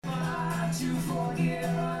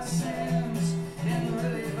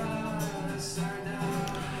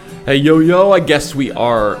Hey, yo, I guess we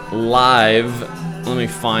are live. Let me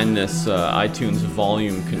find this iTunes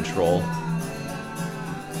volume control.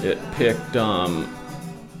 It picked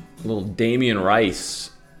little Damien Rice.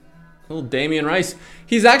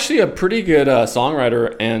 He's actually a pretty good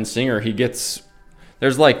songwriter and singer.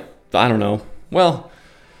 There's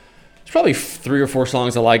probably 3 or 4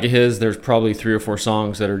 songs I like of his. There's probably 3 or 4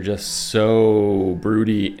 songs that are just so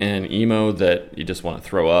broody and emo that you just want to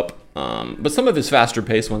throw up. But some of his faster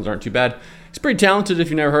paced ones aren't too bad. He's pretty talented if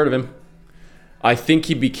you never heard of him. I think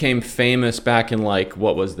he became famous back in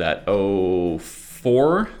what was that,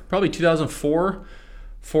 04? Probably 2004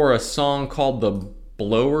 for a song called The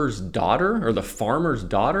Blower's Daughter or The Farmer's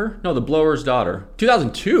Daughter? No, The Blower's Daughter.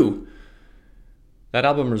 2002. That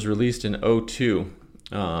album was released in 02.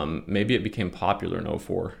 Maybe it became popular in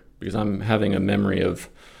 04 because I'm having a memory of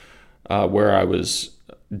where I was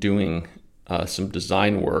doing some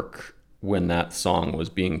design work when that song was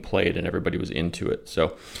being played and everybody was into it.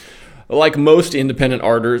 So like most independent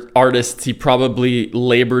artists, he probably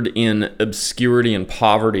labored in obscurity and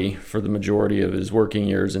poverty for the majority of his working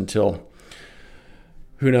years until,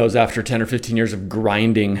 who knows, after 10 or 15 years of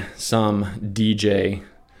grinding, some DJ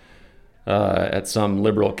at some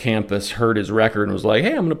liberal campus heard his record and was like,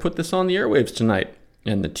 hey, I'm going to put this on the airwaves tonight.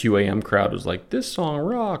 And the 2 a.m. crowd was like, this song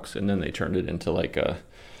rocks. And then they turned it into a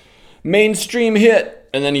mainstream hit.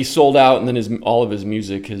 And then he sold out, and then all of his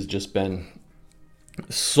music has just been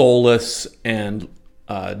soulless and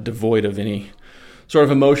devoid of any sort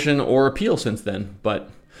of emotion or appeal since then. But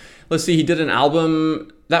let's see, he did an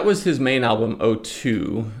album. That was his main album,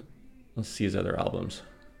 02. Let's see his other albums.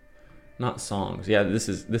 Not songs. Yeah, this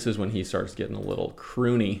is when he starts getting a little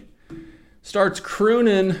croony. Starts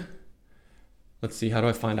crooning. Let's see, how do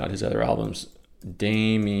I find out his other albums?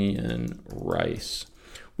 Damien Rice.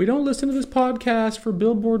 We don't listen to this podcast for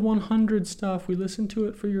Billboard 100 stuff. We listen to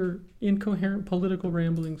it for your incoherent political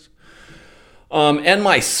ramblings. And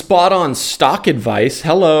my spot-on stock advice.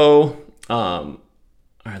 Hello. All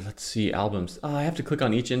right, let's see albums. I have to click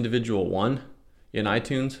on each individual one in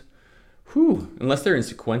iTunes. Unless they're in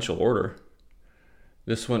sequential order.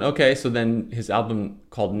 This one, okay. So then his album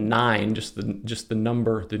called 9, just the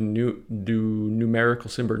number, the numerical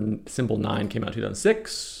symbol 9 came out in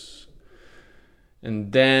 2006.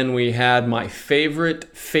 And then we had my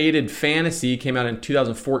favorite, Faded Fantasy, came out in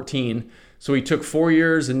 2014. So he took 4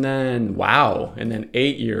 years and then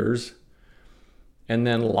 8 years. And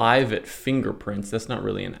then Live at Fingerprints. That's not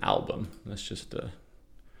really an album. That's just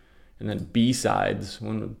and then B-Sides.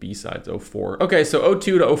 When was B-Sides? 04. Okay, so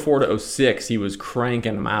 02 to 04 to 06, he was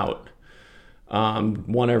cranking them out.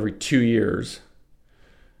 One every 2 years.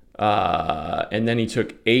 And then he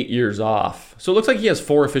took 8 years off. So it looks like he has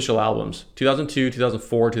 4 official albums. 2002,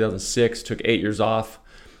 2004, 2006, took 8 years off.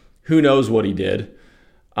 Who knows what he did?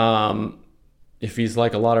 If he's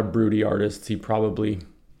like a lot of broody artists, he probably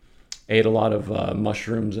ate a lot of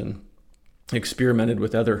mushrooms and experimented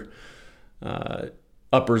with other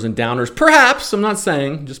uppers and downers. Perhaps, I'm not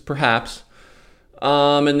saying, just perhaps.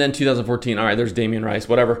 And then 2014, all right, there's Damien Rice,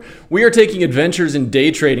 whatever. We are taking adventures in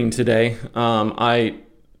day trading today. I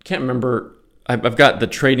can't remember. I've got the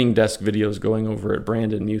trading desk videos going over at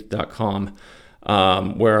brandonmuth.com,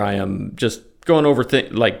 where I am just going over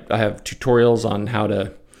I have tutorials on how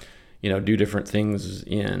to, do different things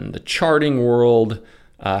in the charting world,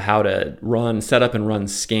 how to set up and run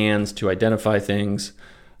scans to identify things,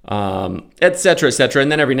 et cetera, et cetera.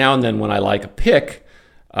 And then every now and then when I like a pick,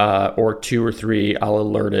 or 2 or 3, I'll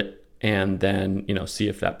alert it and then, see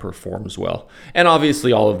if that performs well. And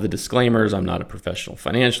obviously all of the disclaimers, I'm not a professional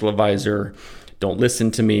financial advisor. Don't listen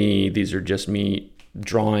to me. These are just me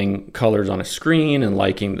drawing colors on a screen and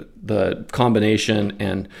liking the combination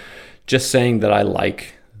and just saying that I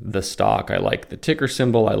like the stock. I like the ticker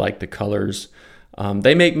symbol. I like the colors.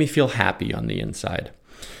 They make me feel happy on the inside.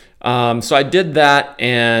 So I did that,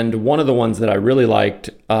 and one of the ones that I really liked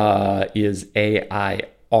is AIRI.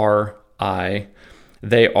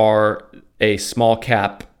 They are a small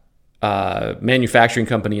cap manufacturing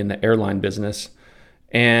company in the airline business.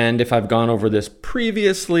 And if I've gone over this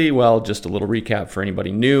previously, well, just a little recap for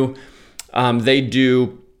anybody new. They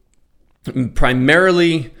do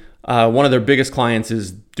primarily, one of their biggest clients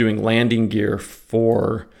is doing landing gear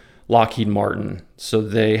for Lockheed Martin. So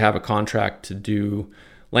they have a contract to do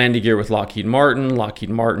landing gear with Lockheed Martin. Lockheed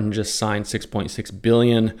Martin just signed $6.6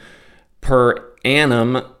 billion per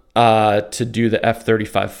annum to do the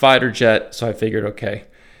F-35 fighter jet. So I figured, okay,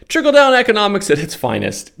 trickle down economics at its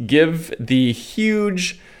finest. Give the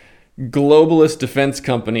huge globalist defense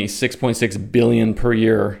company, 6.6 billion per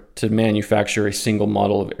year to manufacture a single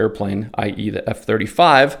model of airplane, i.e. the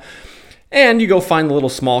F-35. And you go find a little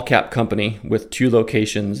small cap company with 2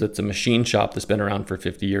 locations that's a machine shop that's been around for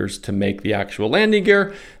 50 years to make the actual landing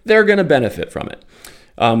gear. They're going to benefit from it.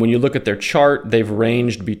 When you look at their chart, they've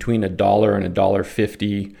ranged between $1 and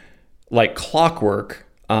 $1.50 like clockwork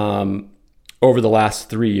over the last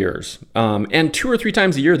 3 years. And 2 or 3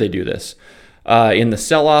 times a year they do this. In the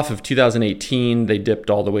sell-off of 2018, they dipped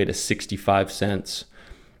all the way to 65 cents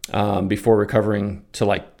before recovering to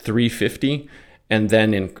like 3.50. And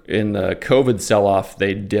then in the COVID sell-off,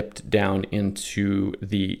 they dipped down into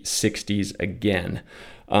the 60s again,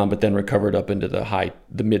 but then recovered up into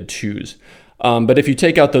the mid 2s. But if you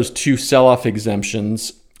take out those 2 sell-off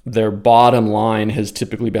exemptions, their bottom line has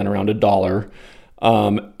typically been around $1,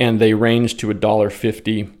 and they range to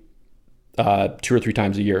 $1.50 2 or 3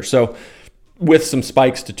 times a year. So with some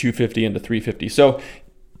spikes to 2.50 and to 3.50. So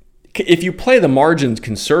if you play the margins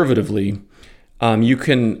conservatively, you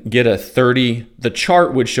can get a 30, the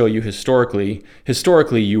chart would show you historically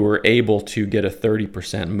you were able to get a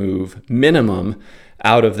 30% move minimum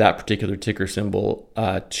out of that particular ticker symbol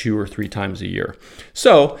 2 or 3 times a year.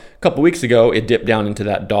 So a couple weeks ago, it dipped down into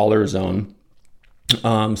that dollar zone.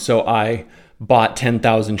 So I bought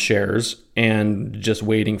 10,000 shares and just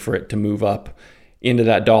waiting for it to move up into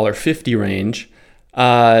that $1.50 range.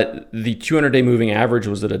 The 200-day moving average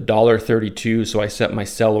was at $1.32, so I set my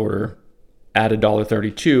sell order at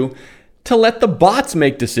 $1.32 to let the bots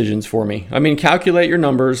make decisions for me. I mean, calculate your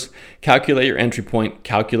numbers, calculate your entry point,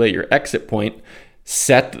 calculate your exit point,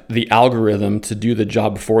 set the algorithm to do the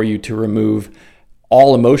job for you to remove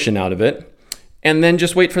all emotion out of it, and then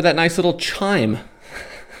just wait for that nice little chime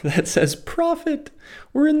that says profit,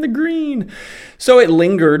 we're in the green. So it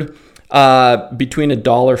lingered between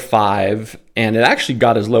 $1.05 and it actually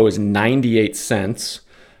got as low as 98 cents.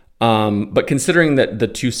 But considering that the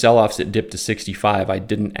 2 sell-offs, it dipped to 65, I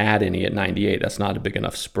didn't add any at 98. That's not a big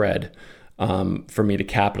enough spread for me to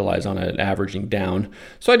capitalize on it averaging down.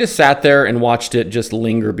 So I just sat there and watched it just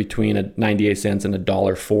linger between 98 cents and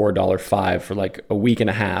 $1.04, $1.05 for like a week and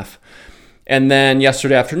a half. And then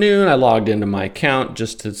yesterday afternoon, I logged into my account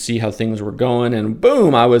just to see how things were going. And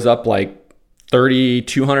boom, I was up like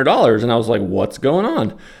 $3,200. And I was like, what's going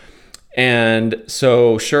on? And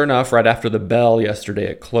so sure enough, right after the bell yesterday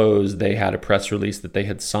at close, they had a press release that they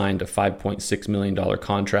had signed a $5.6 million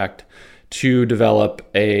contract to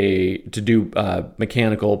do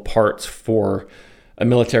mechanical parts for a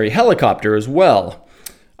military helicopter as well.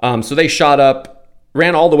 So they shot up,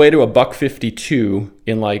 ran all the way to $1.52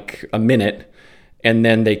 in like a minute, and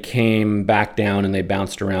then they came back down and they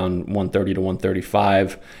bounced around 130 to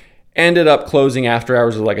 135, ended up closing after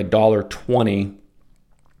hours of like $1.20.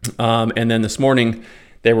 And then this morning,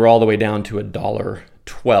 they were all the way down to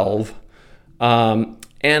 $1.12.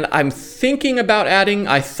 And I'm thinking about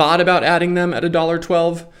I thought about adding them at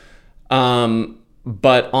 $1.12.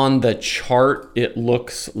 But on the chart, it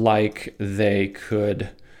looks like they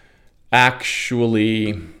could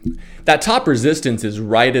actually, that top resistance is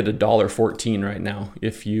right at $1.14 right now.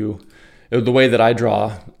 The way that I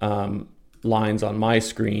draw lines on my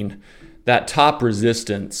screen, that top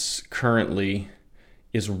resistance currently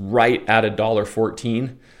is right at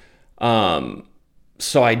 $1.14.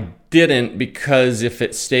 So I didn't, because if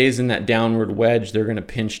it stays in that downward wedge, they're going to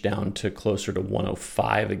pinch down to closer to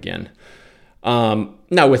 105 again.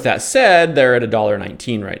 Now, with that said, they're at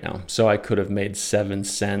 $1.19 right now. So I could have made 7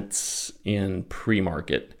 cents in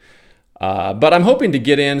pre-market. But I'm hoping to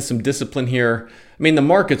get in some discipline here. I mean, the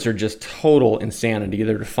markets are just total insanity.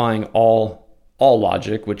 They're defying all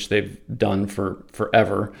logic, which they've done for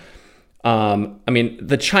forever. I mean,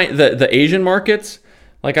 the Asian markets,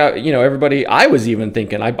 like everybody. I was even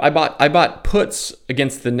thinking I bought puts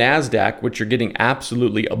against the Nasdaq, which are getting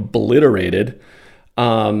absolutely obliterated,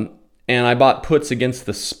 and I bought puts against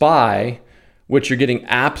the SPY, which are getting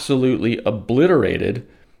absolutely obliterated,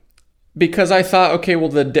 because I thought, okay,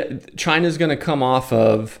 well, China's going to come off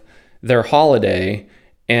of their holiday,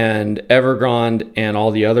 and Evergrande and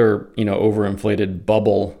all the other overinflated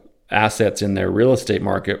bubble assets in their real estate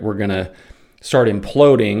market were going to start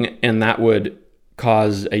imploding, and that would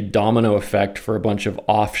cause a domino effect for a bunch of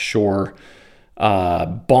offshore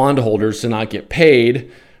bondholders to not get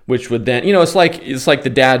paid, which would then, it's like the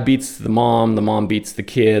dad beats the mom beats the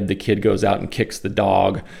kid goes out and kicks the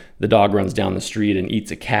dog runs down the street and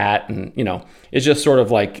eats a cat, and it's just sort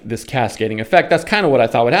of like this cascading effect. That's kind of what I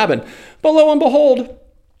thought would happen, but lo and behold,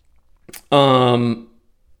 I'm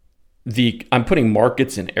putting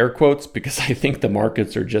markets in air quotes because I think the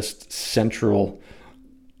markets are just central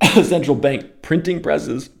bank printing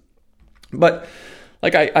presses. But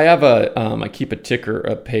like I have I keep a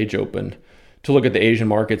page open to look at the Asian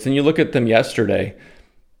markets, and you look at them yesterday.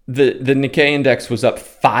 The Nikkei index was up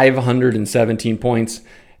 517 points,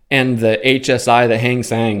 and the HSI, the Hang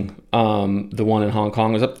Seng, the one in Hong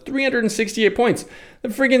Kong, was up 368 points. The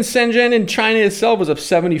friggin' Shenzhen in China itself was up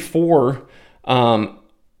 74.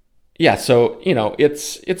 Yeah, so,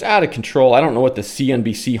 it's out of control. I don't know what the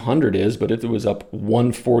CNBC 100 is, but it was up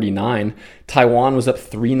 149. Taiwan was up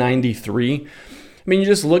 393. I mean, you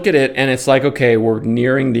just look at it and it's like, okay, we're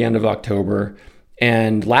nearing the end of October.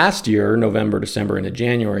 And last year, November, December, into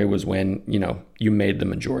January was when, you made the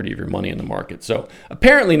majority of your money in the market. So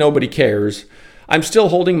apparently nobody cares. I'm still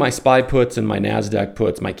holding my SPY puts and my NASDAQ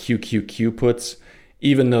puts, my QQQ puts,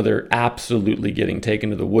 even though they're absolutely getting taken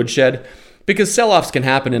to the woodshed. Because sell-offs can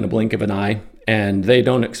happen in a blink of an eye, and they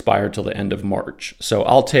don't expire till the end of March. So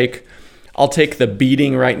I'll take the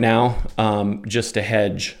beating right now, just to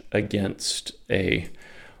hedge against a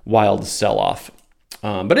wild sell-off.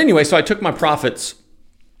 But anyway, so I took my profits.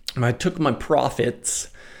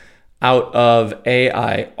 Out of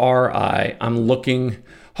AIRI.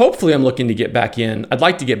 Hopefully I'm looking to get back in. I'd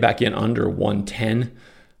like to get back in under 110.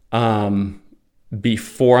 I'm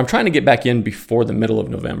trying to get back in before the middle of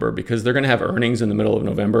November, because they're going to have earnings in the middle of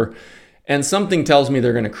November, and something tells me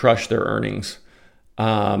they're going to crush their earnings.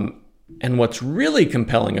 And what's really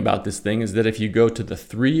compelling about this thing is that if you go to the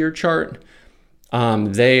 3-year chart,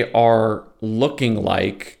 they are looking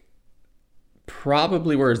like,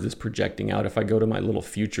 probably, where is this projecting out? If I go to my little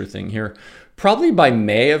future thing here, probably by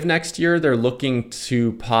May of next year, they're looking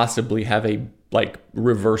to possibly have a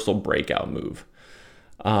reversal breakout move.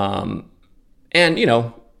 And,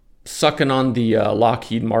 sucking on the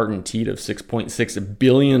Lockheed Martin teat of $6.6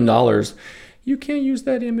 billion. You can't use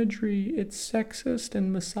that imagery. It's sexist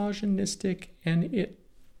and misogynistic, and it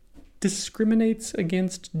discriminates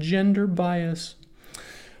against gender bias.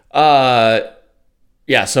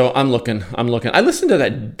 Yeah, so I'm looking. I listened to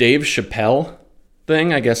that Dave Chappelle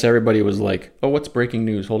thing. I guess everybody was like, oh, what's breaking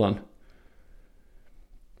news? Hold on.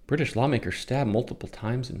 British lawmaker stabbed multiple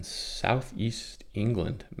times in southeast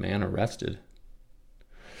England. Man arrested.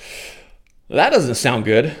 That doesn't sound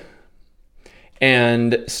good.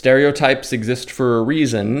 And stereotypes exist for a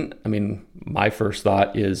reason. I mean, my first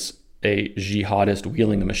thought is a jihadist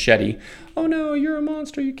wielding a machete. Oh no, you're a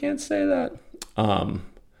monster. You can't say that.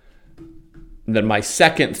 Then my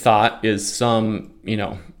second thought is some,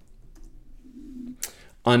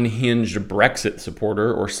 unhinged Brexit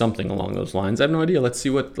supporter or something along those lines. I have no idea. Let's see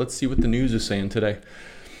what the news is saying today.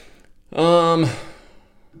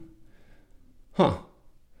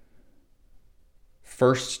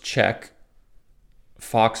 First check,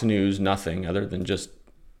 Fox News, nothing other than just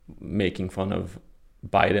making fun of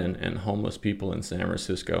Biden and homeless people in San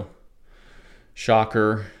Francisco.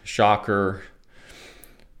 Shocker.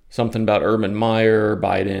 Something about Urban Meyer,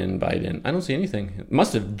 Biden. I don't see anything. It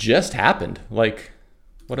must have just happened.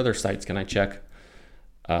 What other sites can I check?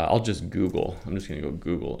 I'll just Google. I'm just going to go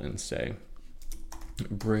Google and say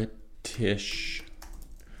British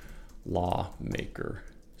lawmaker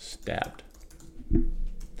stabbed.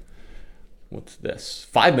 What's this?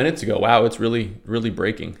 5 minutes ago. Wow, it's really, really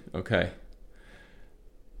breaking. Okay.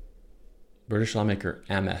 British lawmaker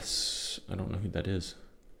Ames. I don't know who that is.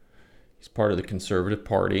 He's part of the Conservative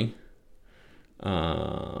Party.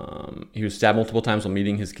 He was stabbed multiple times while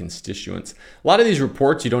meeting his constituents. A lot of these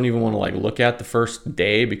reports you don't even want to look at the first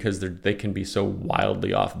day because they can be so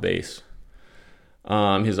wildly off base.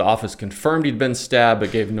 His office confirmed he'd been stabbed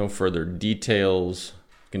but gave no further details.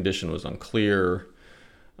 Condition was unclear.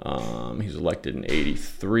 He was elected in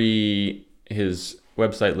 1983. His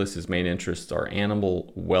website lists his main interests are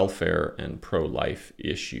animal welfare and pro-life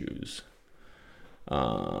issues.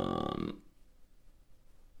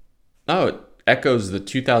 It echoes the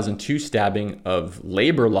 2002 stabbing of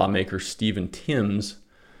Labor lawmaker Stephen Timms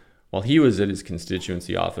while he was at his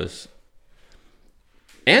constituency office.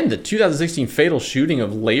 And the 2016 fatal shooting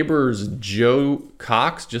of Labor's Joe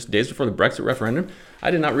Cox just days before the Brexit referendum.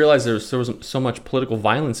 I did not realize there was so much political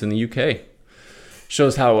violence in the UK.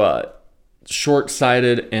 Shows how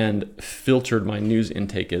short-sighted and filtered my news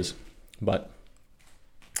intake is. But,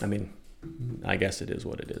 I mean, I guess it is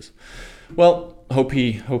what it is. Well, hope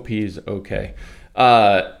he's okay.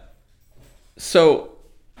 So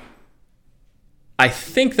I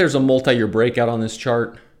think there's a multi-year breakout on this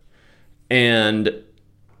chart, and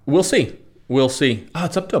we'll see. Oh,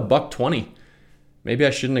 it's up to $1.20. Maybe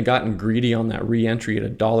I shouldn't have gotten greedy on that re-entry at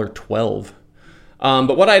 $1.12.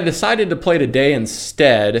 But what I decided to play today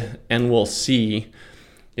instead, and we'll see,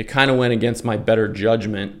 it kind of went against my better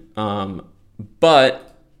judgment. But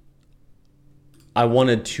I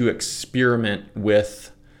wanted to experiment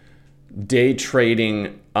with day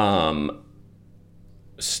trading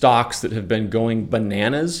stocks that have been going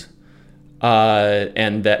bananas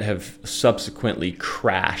and that have subsequently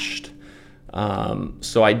crashed.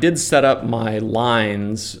 So I did set up my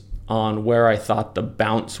lines on where I thought the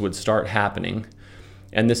bounce would start happening.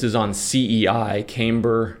 And this is on CEI,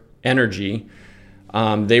 Camber Energy.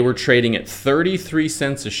 They were trading at 33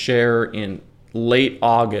 cents a share in late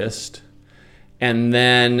August. And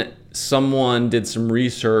then someone did some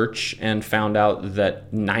research and found out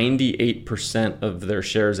that 98% of their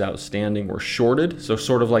shares outstanding were shorted. So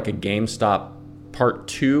sort of like a GameStop part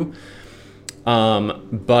 2,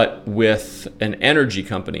 but with an energy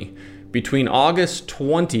company. Between August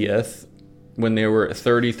 20th, when they were at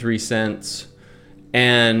 33 cents,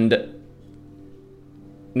 and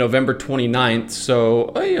November 29th,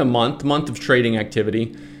 so a month of trading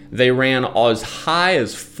activity, they ran as high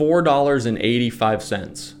as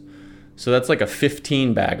 $4.85. So that's like a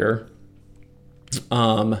 15 bagger.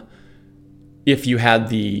 If you had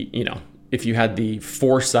the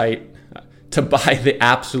foresight to buy the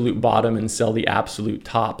absolute bottom and sell the absolute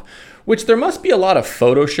top, which there must be a lot of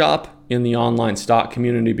Photoshop in the online stock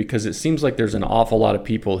community, because it seems like there's an awful lot of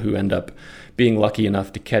people who end up being lucky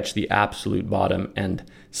enough to catch the absolute bottom and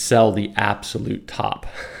sell the absolute top.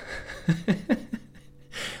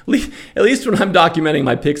 At least when I'm documenting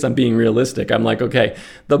my picks, I'm being realistic. I'm like, okay,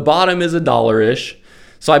 the bottom is $1-ish.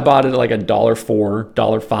 So I bought it at like $1.04,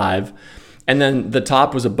 $1.05. And then the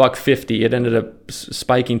top was $1.50. It ended up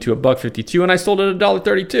spiking to $1.52, and I sold it at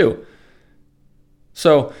 $1.32.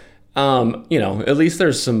 So, at least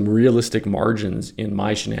there's some realistic margins in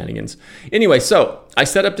my shenanigans. Anyway, so I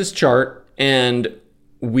set up this chart, and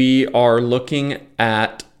we are looking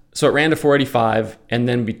at, so it ran to 485, and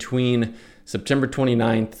then between September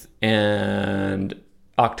 29th and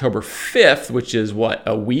October 5th, which is what,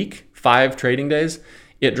 a week, 5 trading days,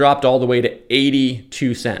 it dropped all the way to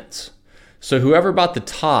 82 cents. So whoever bought the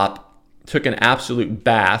top took an absolute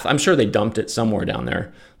bath. I'm sure they dumped it somewhere down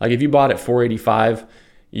there. Like if you bought at 485,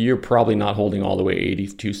 you're probably not holding all the way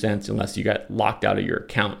 82 cents unless you got locked out of your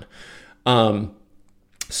account.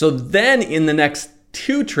 So then in the next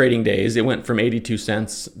 2 trading days, it went from 82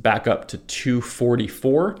 cents back up to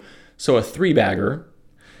 244. So a 3-bagger.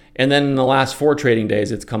 And then in the last 4 trading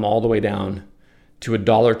days, it's come all the way down to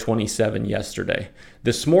 $1.27 yesterday.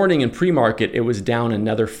 This morning in pre-market, it was down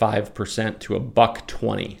another 5% to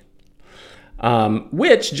 $1.20,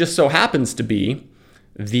 which just so happens to be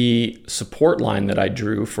the support line that I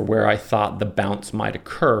drew for where I thought the bounce might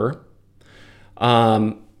occur.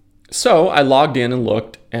 So I logged in and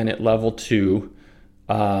looked, and at level 2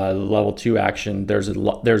 action,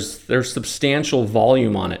 there's substantial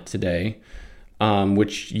volume on it today,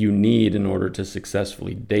 which you need in order to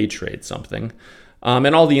successfully day trade something.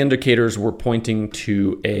 And all the indicators were pointing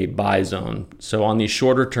to a buy zone. So on these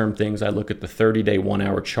shorter term things, I look at the 30-day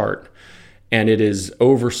 1-hour chart, and it is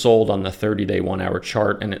oversold on the 30-day 1-hour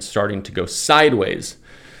chart, and it's starting to go sideways.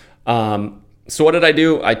 So what did I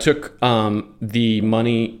do? I took the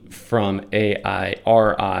money from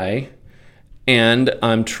AIRI, and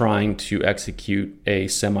I'm trying to execute a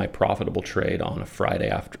semi-profitable trade on a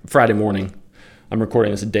Friday morning. I'm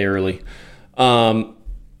recording this a day early.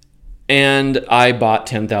 And I bought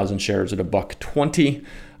 10,000 shares at $1.20.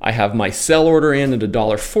 I have my sell order in at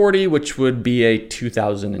 $1.40, which would be a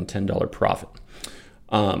 $2,010 profit.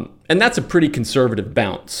 And that's a pretty conservative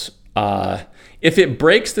bounce. If it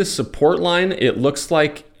breaks this support line, it looks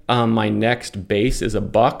like my next base is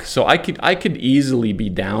 $1. So I could easily be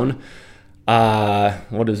down.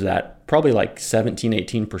 What is that? Probably like 17,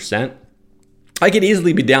 18%. I could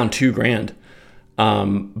easily be down $2,000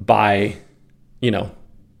 by,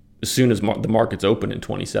 as soon as the market's open in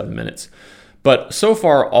 27 minutes. But so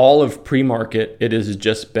far, all of pre-market, it has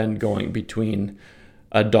just been going between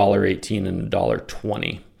 $1.18 and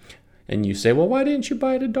 $1.20. And you say, well, why didn't you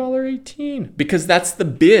buy it at $1.18? Because that's the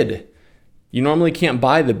bid. You normally can't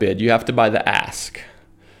buy the bid. You have to buy the ask.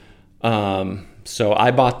 So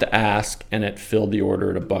I bought the ask, and it filled the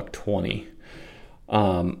order at $1.20.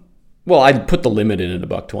 Well, I put the limit in at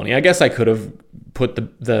 $1.20. I guess I could have put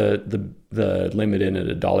the limit in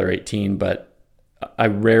at $1.18, but I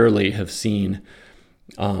rarely have seen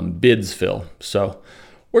bids fill. So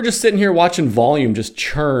we're just sitting here watching volume just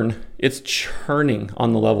churn. It's churning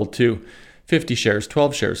on the level 2. 50 shares,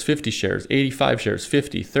 12 shares, 50 shares, 85 shares,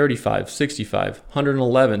 50, 35, 65,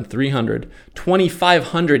 111, 300,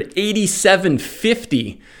 2,500,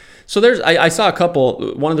 8750. So I saw a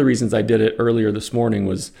couple. One of the reasons I did it earlier this morning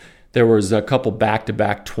was there was a couple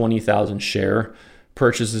back-to-back 20,000 share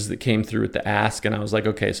purchases that came through at the ask, and I was like,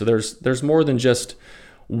 okay, so there's more than just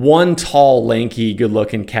one tall, lanky,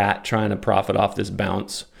 good-looking cat trying to profit off this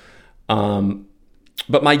bounce.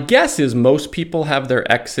 But my guess is most people have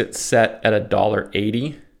their exit set at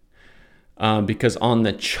 $1.80, because on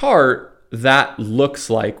the chart, that looks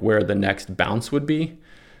like where the next bounce would be.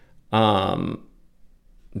 Because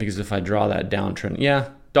if I draw that downtrend, yeah,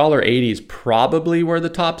 $1.80 is probably where the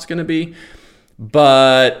top's going to be.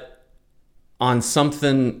 But on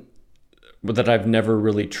something that I've never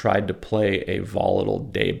really tried to play a volatile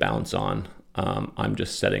day bounce on, I'm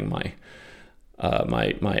just setting my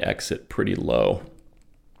my exit pretty low.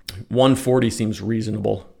 140 seems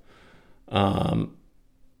reasonable, and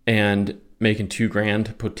making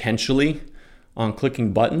 $2,000 potentially on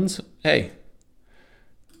clicking buttons. Hey,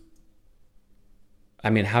 I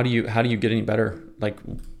mean, how do you get any better? Like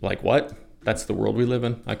what? That's the world we live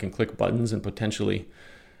in. I can click buttons and potentially.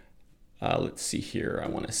 Let's see here.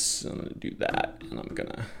 I'm gonna do that,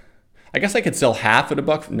 and I guess I could sell half at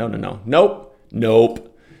 $1. No.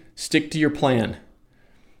 Nope. Stick to your plan.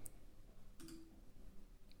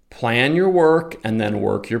 Plan your work and then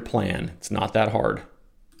work your plan. It's not that hard.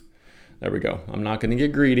 There we go. I'm not going to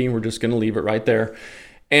get greedy. We're just going to leave it right there.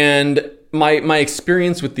 And my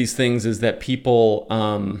experience with these things is that people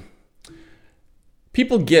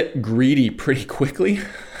get greedy pretty quickly.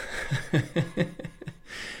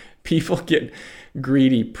 People get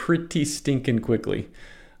greedy pretty stinking quickly.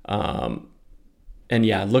 And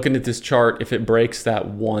yeah, looking at this chart, if it breaks that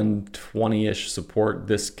 120-ish support,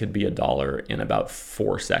 this could be $1 in about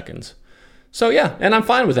 4 seconds. So yeah, and I'm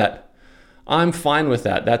fine with that.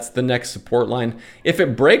 That's the next support line. If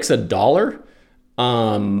it breaks $1,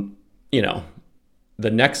 the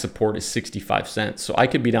next support is 65 cents. So I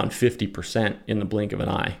could be down 50% in the blink of an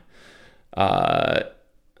eye. But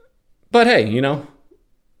hey,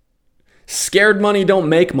 scared money don't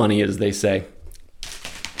make money, as they say.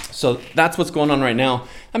 So that's what's going on right now.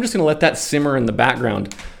 I'm just going to let that simmer in the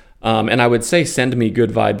background. And I would say send me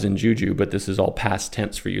good vibes and juju, but this is all past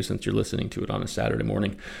tense for you since you're listening to it on a Saturday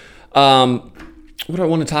morning. What do I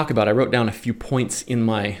want to talk about? I wrote down a few points in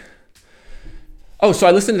my... Oh, so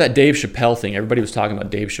I listened to that Dave Chappelle thing. Everybody was talking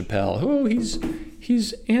about Dave Chappelle. Oh,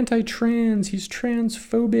 he's anti-trans. He's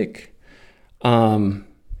transphobic. And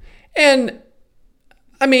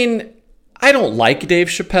I mean, I don't like Dave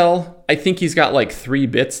Chappelle. I think he's got like 3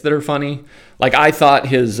 bits that are funny. Like I thought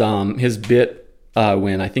his bit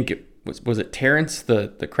when I think it was it Terrence, the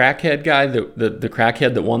crackhead guy, the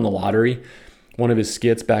crackhead that won the lottery, one of his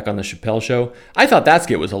skits back on the Chappelle show. I thought that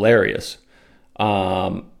skit was hilarious.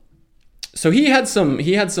 So he's had some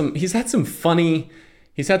funny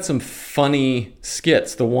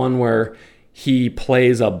skits. The one where he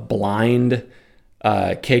plays a blind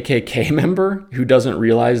KKK member who doesn't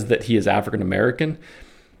realize that he is African American.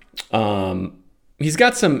 He's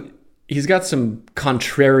got some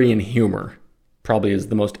contrarian humor, probably is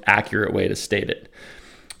the most accurate way to state it.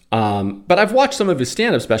 But I've watched some of his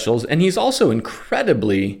stand-up specials, and he's also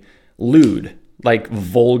incredibly lewd, like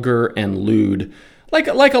vulgar and lewd, like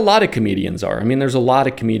a lot of comedians are. I mean, there's a lot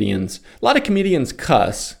of comedians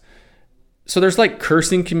cuss. So there's like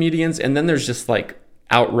cursing comedians, and then there's just like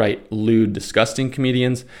outright lewd, disgusting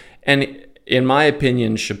comedians. And in my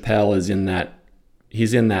opinion, Chappelle is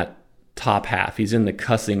he's in that top half. He's in the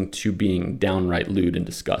cussing to being downright lewd and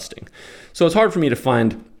disgusting. So it's hard for me to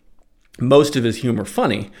find most of his humor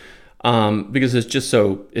funny, because it's just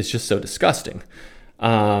so disgusting.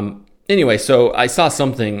 Anyway, so I saw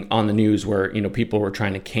something on the news where, people were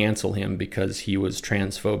trying to cancel him because he was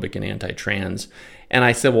transphobic and anti-trans. And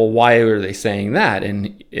I said, well, why are they saying that?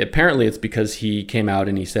 And apparently it's because he came out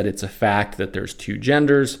and he said it's a fact that there's 2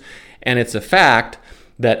 genders, and it's a fact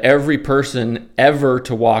that every person ever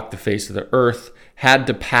to walk the face of the earth had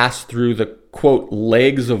to pass through the, quote,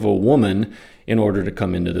 legs of a woman in order to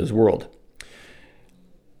come into this world.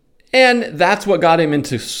 And that's what got him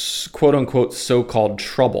into, quote unquote, so-called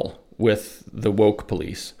trouble with the woke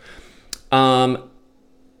police. And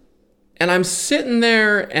I'm sitting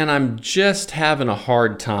there and I'm just having a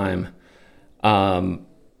hard time on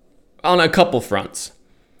a couple fronts.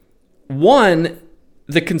 One,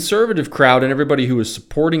 the conservative crowd and everybody who was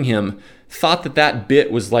supporting him thought that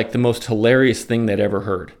bit was like the most hilarious thing they'd ever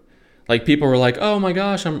heard. Like people were like, oh my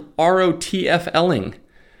gosh, I'm ROTFLing.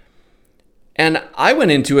 And I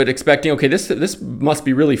went into it expecting, okay, this must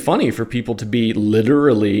be really funny for people to be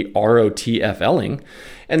literally ROTFLing.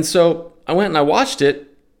 And so I went and I watched it,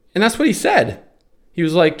 and that's what he said. He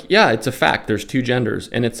was like, yeah, it's a fact. There's 2 genders.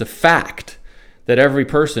 And it's a fact that every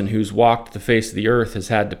person who's walked the face of the earth has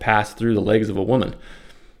had to pass through the legs of a woman.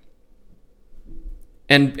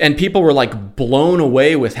 And people were like blown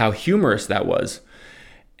away with how humorous that was.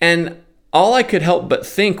 And all I could help but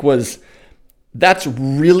think was, that's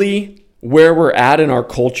really where we're at in our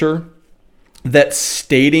culture, that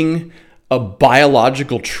stating a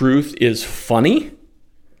biological truth is funny.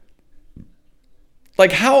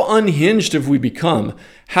 Like, how unhinged have we become?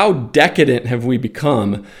 How decadent have we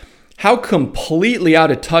become? How completely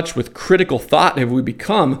out of touch with critical thought have we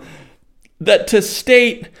become, that to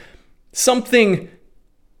state something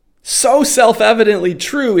so self-evidently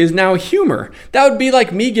true is now humor? That would be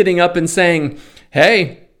like me getting up and saying,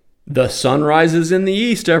 hey, the sun rises in the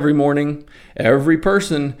east every morning. Every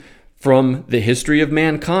person from the history of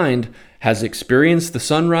mankind has experienced the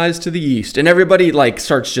sunrise to the east. And everybody like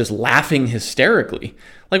starts just laughing hysterically.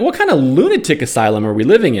 Like, what kind of lunatic asylum are we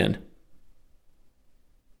living in?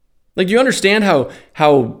 Like, do you understand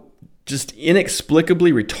how just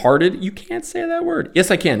inexplicably retarded? You can't say that word.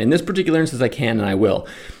 Yes, I can. In this particular instance, I can, and I will.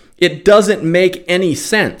 It doesn't make any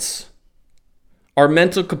sense. Our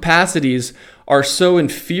mental capacities are so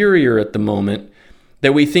inferior at the moment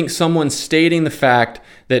that we think someone stating the fact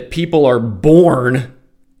that people are born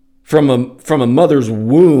from a mother's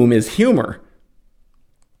womb is humor.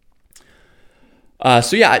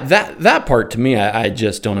 So yeah, that part to me, I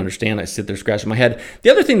just don't understand. I sit there scratching my head.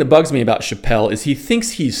 The other thing that bugs me about Chappelle is he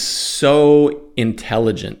thinks he's so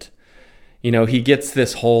intelligent. You know, he gets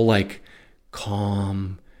this whole like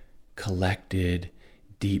calm, collected,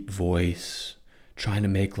 deep voice, trying to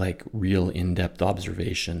make like real in-depth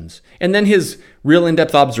observations. And then his real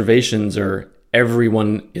in-depth observations are,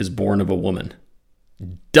 everyone is born of a woman.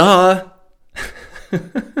 Duh.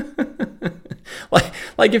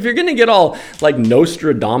 like if you're gonna get all like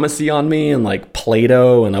Nostradamus-y on me and like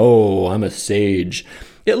Plato and oh, I'm a sage,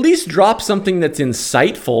 at least drop something that's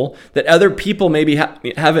insightful that other people maybe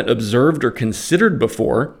haven't observed or considered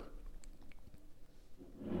before.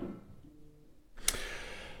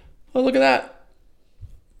 Oh, look at that.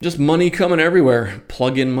 Just money coming everywhere.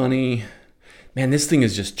 Plug-in money. Man, this thing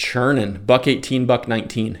is just churning. $1.18,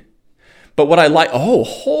 $1.19. But what I like, oh,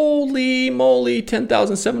 holy moly,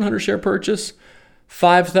 10,700 share purchase,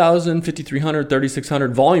 5,000, 5,300,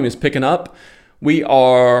 3,600. Volume is picking up. We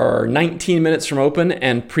are 19 minutes from open,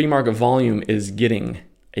 and pre-market volume is getting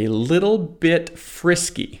a little bit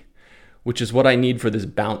frisky, which is what I need for this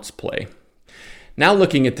bounce play. Now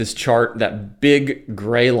looking at this chart, that big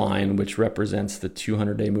gray line, which represents the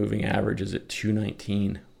 200-day moving average, is at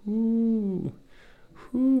 219. Ooh,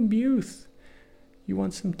 Muth. You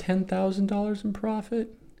want some $10,000 in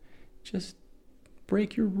profit? Just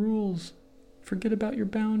break your rules. Forget about your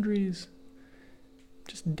boundaries.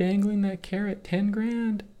 Just dangling that carrot, 10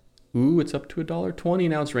 grand. Ooh, it's up to $1.20.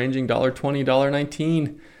 Now it's ranging $1.20,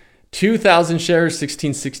 $1.19. 2,000 shares,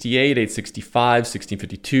 1668, 865,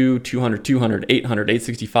 1652, 200, 200, 800,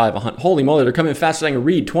 865, 100. Holy moly, they're coming faster than I can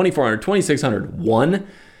read. 2,400, 2,600, 1.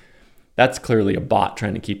 That's clearly a bot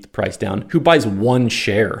trying to keep the price down. Who buys one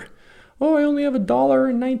share? Oh, I only have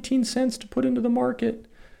 $1.19 to put into the market.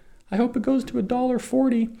 I hope it goes to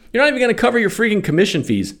 $1.40. You're not even going to cover your freaking commission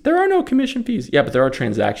fees. There are no commission fees. Yeah, but there are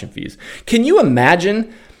transaction fees. Can you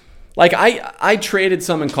imagine? Like, I traded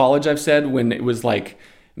some in college, I've said, when it was like,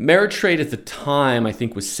 Ameritrade at the time, I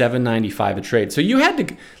think, was $7.95 a trade. So you had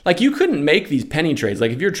to, like, you couldn't make these penny trades.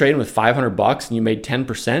 Like, if you're trading with $500 and you made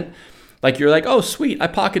 10%, like, you're like, oh, sweet, I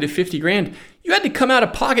pocketed 50 grand. You had to come out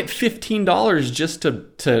of pocket $15 just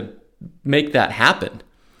to make that happen.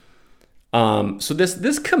 So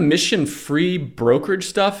this commission-free brokerage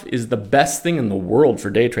stuff is the best thing in the world for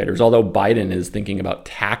day traders. Although Biden is thinking about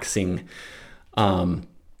taxing, putting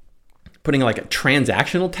like a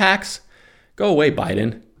transactional tax. Go away,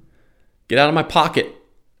 Biden. Get out of my pocket.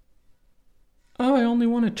 Oh, I only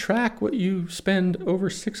want to track what you spend over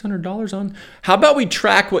 $600 on. How about we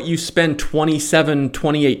track what you spend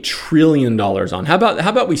 $28 trillion on? How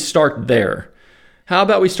about we start there? How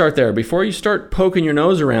about we start there? Before you start poking your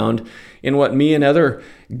nose around in what me and other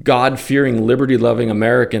God-fearing, liberty-loving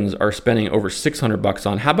Americans are spending over $600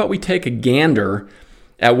 on, how about we take a gander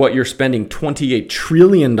at what you're spending $28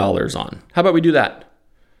 trillion on? How about we do that?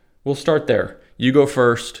 We'll start there. You go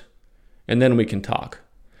first, and then we can talk.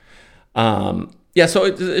 Yeah,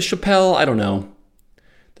 so Chappelle, I don't know.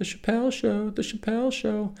 The Chappelle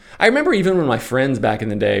Show. I remember even when my friends back in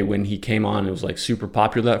the day, when he came on, it was like super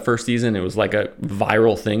popular that first season. It was like a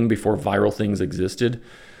viral thing before viral things existed,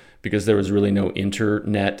 because there was really no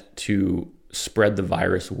internet to spread the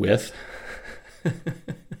virus with.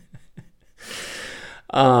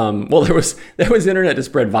 Well, there was internet to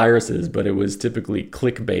spread viruses, but it was typically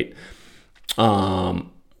clickbait.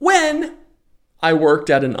 When I worked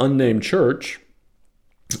at an unnamed church,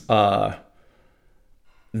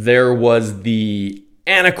 there was the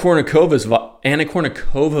Anna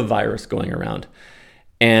Kournikova virus going around.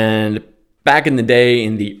 And back in the day,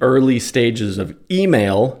 in the early stages of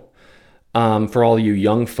email, for all you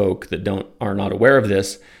young folk that are not aware of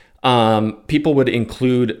this, people would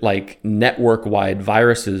include like network-wide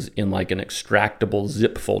viruses in like an extractable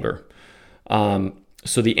zip folder.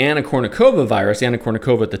 So the Anna Kournikova virus, Anna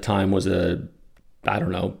Kournikova at the time was a,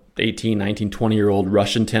 18, 19, 20-year-old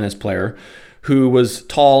Russian tennis player who was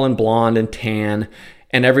tall and blonde and tan,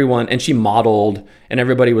 and she modeled, and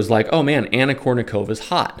everybody was like, oh man, Anna Kournikova's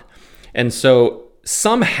hot. And so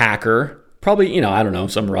some hacker, probably,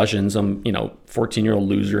 some Russian, some, 14-year-old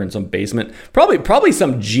loser in some basement, probably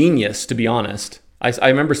some genius, to be honest. I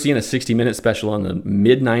remember seeing a 60 Minutes special in the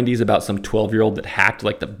mid-90s about some 12-year-old that hacked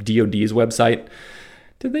like the DOD's website.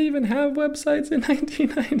 Did they even have websites in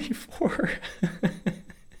 1994?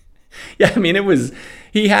 Yeah, I mean,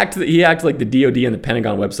 he hacked like the DOD and the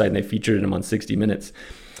Pentagon website, and they featured him on 60 Minutes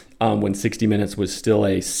when 60 Minutes was still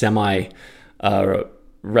a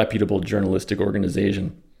semi-reputable journalistic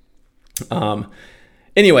organization.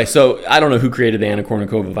 Anyway, so I don't know who created the Anna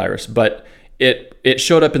Kournikova virus, but it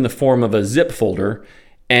showed up in the form of a zip folder,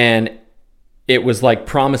 and it was like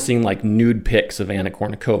promising like nude pics of Anna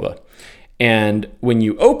Kournikova. And when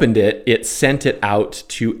you opened it, it sent it out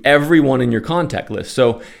to everyone in your contact list.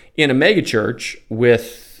 So in a megachurch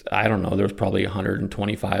with, there was probably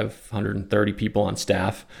 125, 130 people on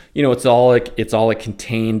staff. It's all a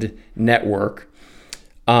contained network.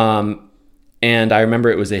 And I remember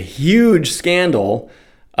it was a huge scandal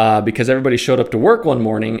because everybody showed up to work one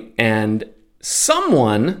morning and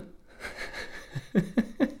someone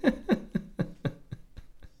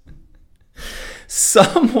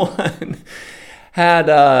had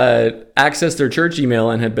accessed their church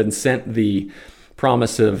email and had been sent the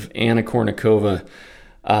promise of Anna Kournikova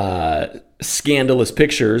scandalous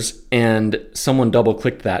pictures, and someone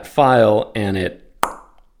double-clicked that file and it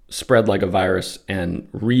spread like a virus and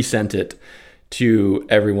resent it to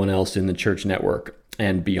everyone else in the church network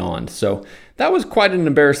and beyond. So that was quite an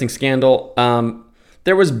embarrassing scandal.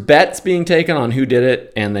 There was bets being taken on who did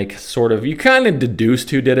it, and you kind of deduced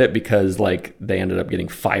who did it because like they ended up getting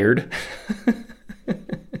fired.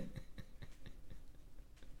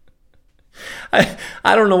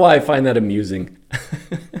 I don't know why I find that amusing.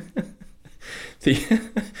 The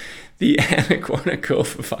Anna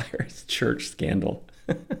Kournikova virus church scandal.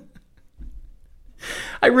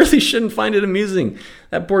 I really shouldn't find it amusing.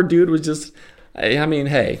 That poor dude was just, hey,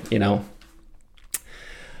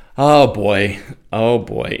 Oh boy.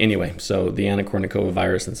 Anyway, so the Anna Kournikova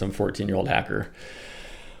virus and some 14-year-old hacker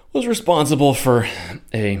was responsible for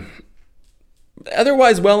a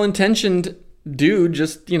otherwise well-intentioned dude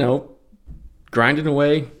just, grinding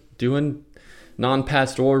away, doing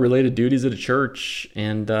non-pastoral related duties at a church.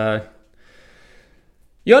 And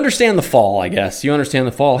you understand the fall, I guess. You understand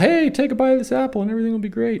the fall. Hey, take a bite of this apple and everything will be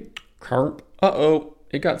great. Carp. Uh-oh.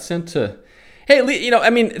 It got sent to... Hey,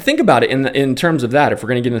 think about it in terms of that. If we're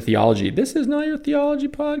going to get into theology, this is not your theology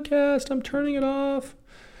podcast. I'm turning it off.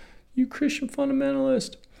 You Christian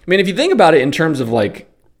fundamentalist. If you think about it in terms of like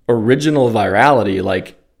original virality,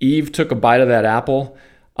 like Eve took a bite of that apple,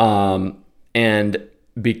 and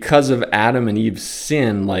because of Adam and Eve's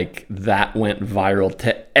sin, like that went viral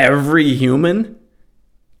to every human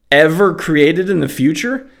ever created in the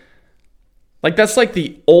future. Like that's like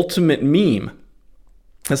the ultimate meme.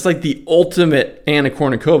 That's like the ultimate Anna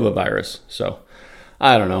Kournikova virus. So,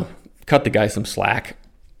 I don't know. Cut the guy some slack.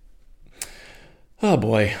 Oh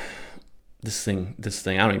boy. This thing,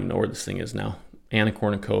 I don't even know where this thing is now. Anna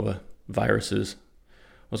Kournikova viruses.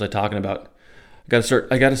 What was I talking about? I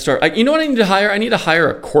gotta start. You know what I need to hire? I need to hire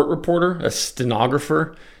a court reporter, a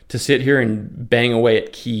stenographer, to sit here and bang away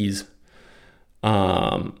at keys.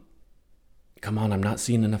 Come on, I'm not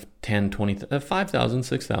seeing enough 10, 20, 5,000,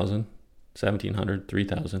 6,000. 1,700,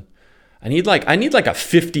 3,000. I need like a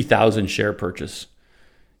 50,000 share purchase.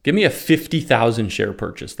 Give me a 50,000 share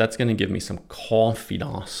purchase. That's going to give me some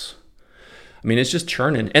confidence. It's just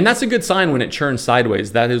churning. And that's a good sign when it churns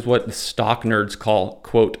sideways. That is what the stock nerds call,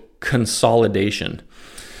 quote, consolidation.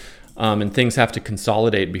 And things have to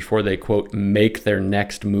consolidate before they, quote, make their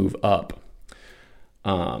next move up.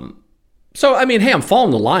 So, hey, I'm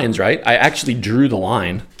following the lines, right? I actually drew the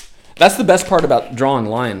line. That's the best part about drawing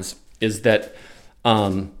lines. Is that,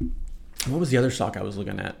 what was the other stock I was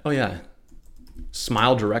looking at? Oh yeah,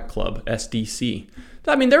 Smile Direct Club, SDC.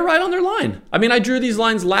 They're right on their line. I drew these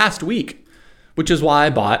lines last week, which is why I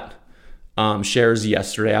bought shares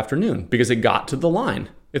yesterday afternoon, because it got to the line.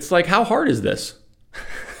 It's like, how hard is this?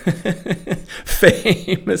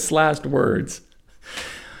 Famous last words.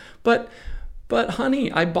 But But honey,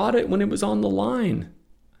 I bought it when it was on the line.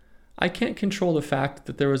 I can't control the fact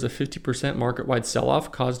that there was a 50% market-wide sell-off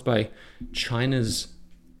caused by China's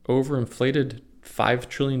overinflated $5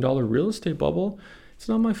 trillion real estate bubble. It's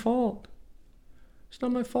not my fault. It's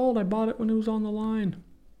not my fault. I bought it when it was on the line.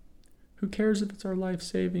 Who cares if it's our life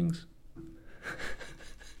savings?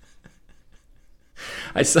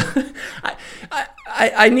 I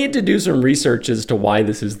need to do some research as to why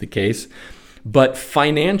this is the case, but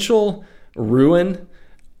financial ruin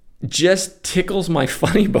just tickles my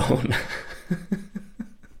funny bone.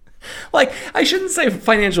 Like, I shouldn't say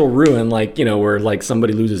financial ruin, like, you know, where like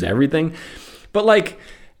somebody loses everything, but like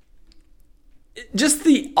just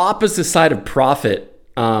the opposite side of profit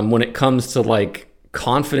when it comes to like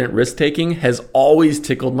confident risk taking has always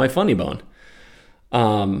tickled my funny bone.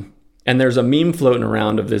 And there's a meme floating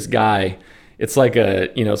around of this guy. It's like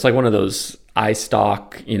it's like one of those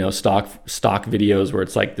stock videos where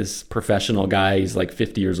it's like this professional guy. He's like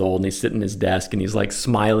 50 years old and he's sitting at his desk and he's like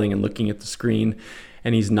smiling and looking at the screen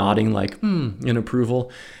and he's nodding like, in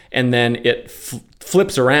approval. And then it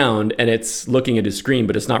flips around and it's looking at his screen,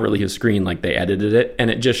 but it's not really his screen. Like they edited it and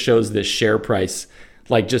it just shows this share price,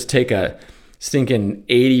 like just take a stinking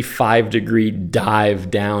 85-degree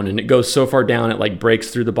dive down, and it goes so far down it like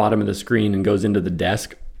breaks through the bottom of the screen and goes into the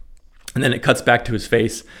desk, and then it cuts back to his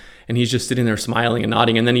face and he's just sitting there smiling and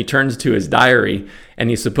nodding, and then he turns to his diary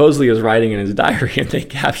and he supposedly is writing in his diary and they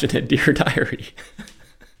caption it, "Dear Diary."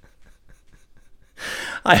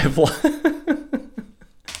 I have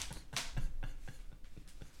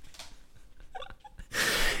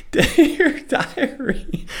Dear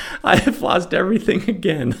Diary, I have lost everything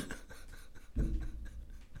again.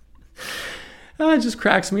 It just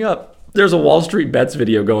cracks me up. There's a Wall Street Bets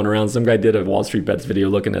video going around. Some guy did a Wall Street Bets video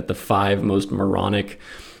looking at the 5 most moronic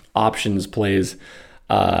options plays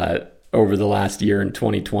over the last year in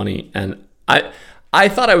 2020. And I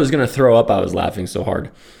thought I was going to throw up. I was laughing so hard.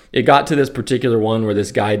 It got to this particular one where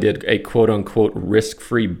this guy did a quote unquote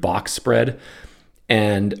risk-free box spread.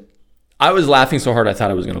 And I was laughing so hard I thought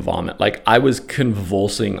I was going to vomit. Like I was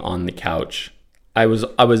convulsing on the couch. I was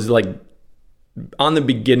like on the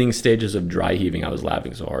beginning stages of dry heaving. I was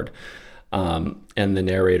laughing so hard. And the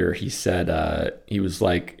narrator, he said, he was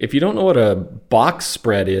like, "If you don't know what a box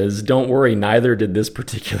spread is, don't worry, neither did this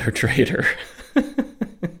particular trader."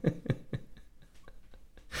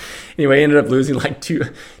 Anyway, he ended up losing like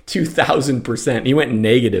 2,000%. He went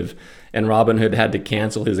negative, and Robinhood had to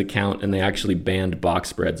cancel his account, and they actually banned box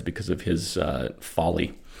spreads because of his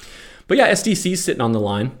folly. But yeah, SDC's sitting on the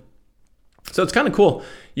line. So it's kind of cool.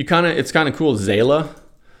 It's kind of cool. Zala.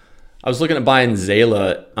 I was looking at buying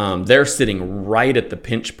Zala. They're sitting right at the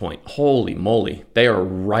pinch point. Holy moly. They are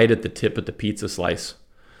right at the tip of the pizza slice.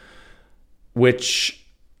 Which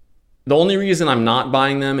the only reason I'm not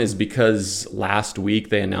buying them is because last week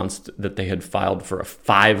they announced that they had filed for a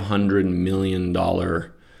 $500 million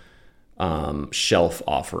shelf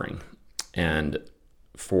offering. And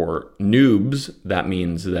for noobs, that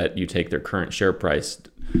means that you take their current share price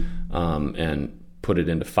and put it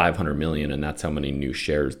into 500 million, and that's how many new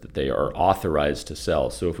shares that they are authorized to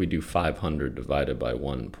sell. So if we do 500 divided by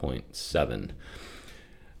 1.7,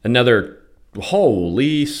 another,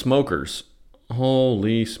 holy smokers,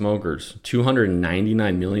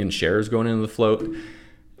 299 million shares going into the float.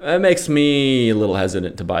 That makes me a little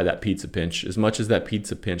hesitant to buy that Pizza Pinch. As much as that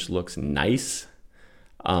Pizza Pinch looks nice,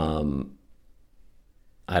 I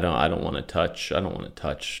don't want to touch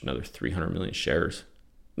another 300 million shares.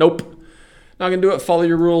 Nope. Not going to do it. Follow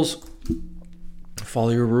your rules. Follow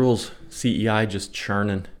your rules. CEI just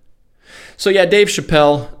churning. So yeah, Dave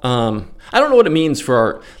Chappelle. I don't know what it means for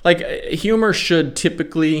our, like, humor should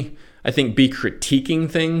typically, I think, be critiquing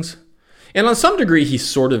things. And on some degree, he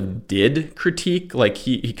sort of did critique. Like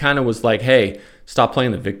he kind of was like, hey, stop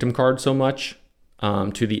playing the victim card so much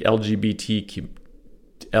to the LGBTQ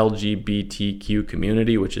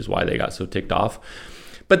community, which is why they got so ticked off.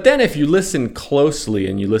 But then if you listen closely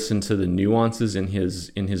and you listen to the nuances in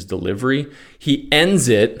his delivery, he ends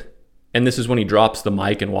it, and this is when he drops the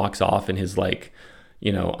mic and walks off in his, like,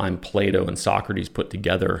 you know, I'm Plato and Socrates put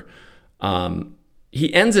together.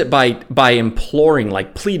 He ends it by imploring,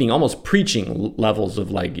 like pleading, almost preaching levels of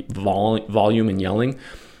like volume and yelling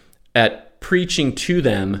at preaching to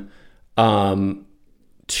them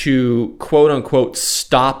to quote unquote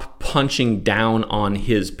stop punching down on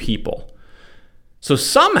his people. So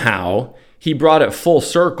somehow he brought it full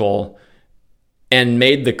circle and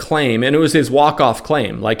made the claim, and it was his walk-off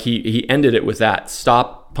claim. Like he ended it with that,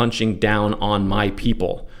 stop punching down on my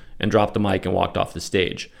people, and dropped the mic and walked off the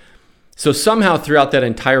stage. So somehow throughout that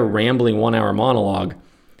entire rambling 1-hour monologue,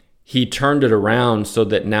 he turned it around so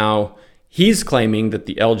that now He's claiming that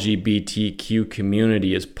the LGBTQ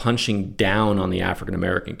community is punching down on the African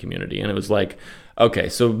American community. And it was like, okay,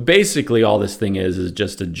 so basically all this thing is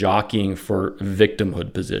just a jockeying for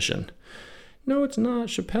victimhood position. No, it's not.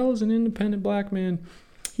 Chappelle is an independent black man.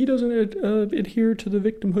 He doesn't adhere to the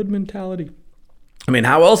victimhood mentality. I mean,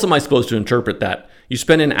 how else am I supposed to interpret that? You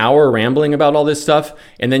spend an hour rambling about all this stuff,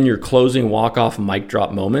 and then your closing walk-off mic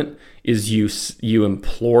drop moment is you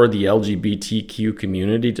implore the LGBTQ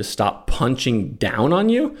community to stop punching down on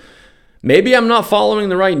you? Maybe I'm not following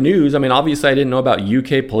the right news. I mean, obviously I didn't know about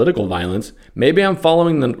UK political violence. Maybe I'm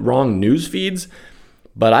following the wrong news feeds,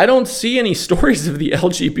 but I don't see any stories of the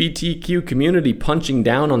LGBTQ community punching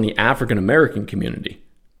down on the African American community.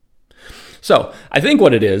 So I think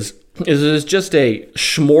what it is it's just a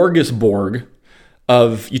smorgasbord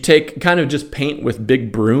of, you take kind of just paint with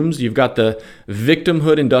big brooms. You've got the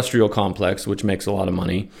victimhood industrial complex, which makes a lot of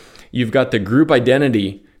money. You've got the group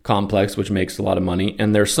identity complex, which makes a lot of money.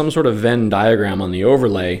 And there's some sort of Venn diagram on the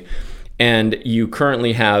overlay. And you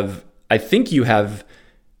currently have, I think you have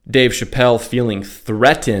Dave Chappelle feeling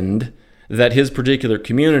threatened that his particular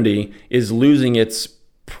community is losing its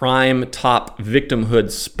prime top victimhood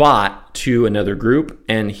spot to another group,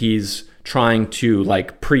 and he's trying to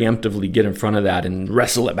like preemptively get in front of that and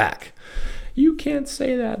wrestle it back. You can't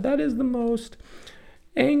say that. That is the most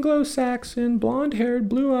Anglo-Saxon, blonde-haired,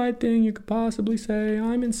 blue-eyed thing you could possibly say.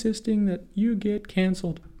 I'm insisting that you get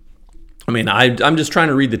canceled. I mean, I'm just trying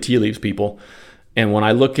to read the tea leaves, people. And when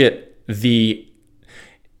I look at the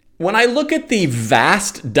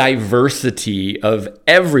vast diversity of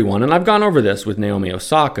everyone, and I've gone over this with Naomi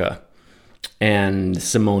Osaka and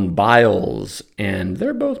Simone Biles, and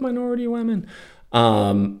they're both minority women.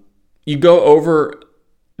 You go over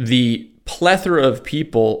the plethora of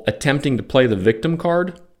people attempting to play the victim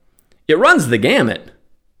card. It runs the gamut.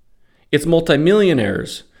 It's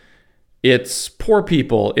multimillionaires. It's poor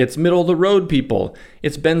people. It's middle of the road people.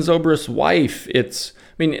 It's Ben Zobrist's wife. It's,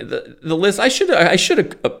 I mean, the list. I should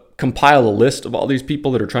have compiled a list of all these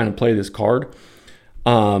people that are trying to play this card.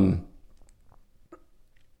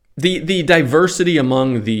 The diversity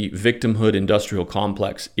among the victimhood industrial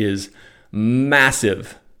complex is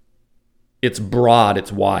massive. It's broad,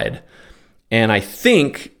 it's wide. And I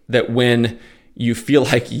think that when you feel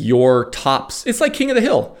like your tops, it's like King of the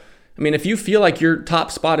Hill. I mean, if you feel like your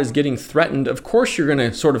top spot is getting threatened, of course you're going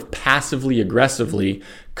to sort of passively aggressively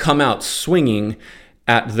come out swinging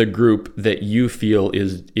at the group that you feel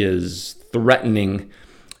is threatening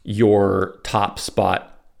your top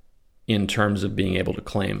spot in terms of being able to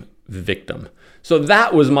claim victim. So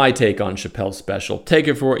that was my take on Chappelle's special. Take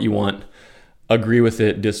it for what you want. Agree with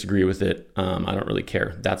it, disagree with it. I don't really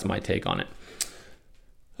care. That's my take on it.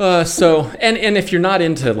 And if you're not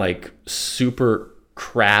into like super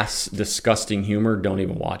crass, disgusting humor, don't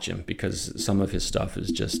even watch him, because some of his stuff is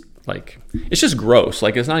just like, it's just gross.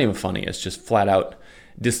 Like, it's not even funny. It's just flat out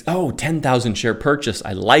 10,000 share purchase.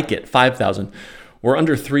 I like it. 5,000. We're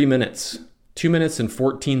under 3 minutes. 2 minutes and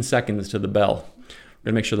 14 seconds to the bell. We're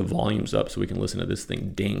going to make sure the volume's up so we can listen to this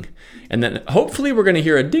thing ding. And then hopefully we're going to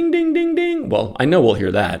hear a ding, ding, ding, ding. Well, I know we'll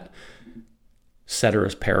hear that.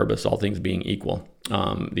 Ceteris paribus, all things being equal.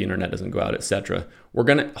 The internet doesn't go out, etc. We're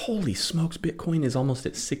going to, holy smokes, Bitcoin is almost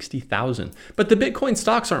at 60,000. But the Bitcoin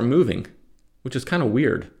stocks aren't moving, which is kind of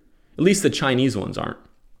weird. At least the Chinese ones aren't.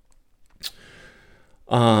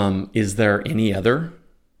 Is there any other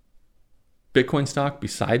Bitcoin stock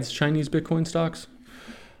besides Chinese Bitcoin stocks?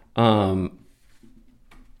 We're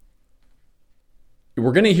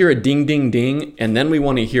going to hear a ding, ding, ding, and then we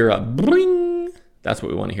want to hear a bring. That's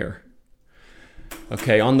what we want to hear.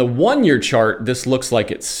 Okay, on the 1 year chart, this looks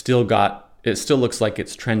like it still looks like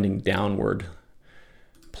it's trending downward.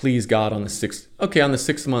 Please God, on the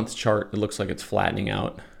 6 month chart, it looks like it's flattening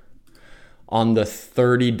out. On the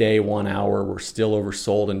 30-day 1 hour, we're still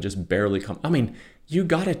oversold and just barely I mean, you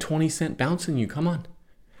got a 20-cent bounce in you. Come on.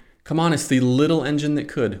 Come on, it's the little engine that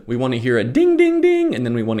could. We want to hear a ding, ding, ding, and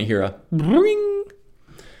then we want to hear a ring.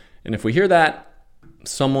 And if we hear that,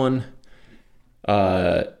 someone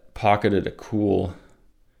pocketed a cool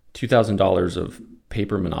 $2,000 of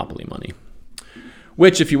paper Monopoly money,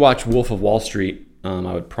 which, if you watch Wolf of Wall Street,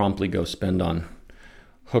 I would promptly go spend on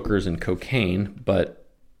hookers and cocaine, but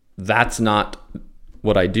that's not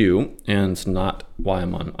what I do, and it's not why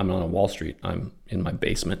I'm not on Wall Street. I'm in my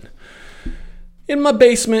basement.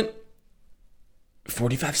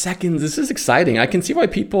 45 seconds. This is exciting. I can see why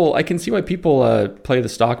people play the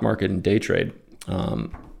stock market and day trade.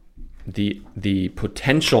 The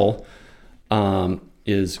potential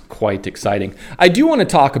is quite exciting. I do want to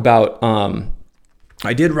talk about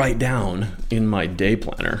I did write down in my day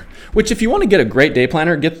planner, which if you want to get a great day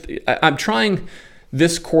planner, I'm trying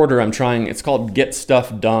this quarter, it's called Get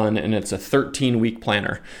Stuff Done, and it's a 13-week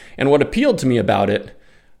planner. And what appealed to me about it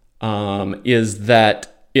is that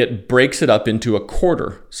it breaks it up into a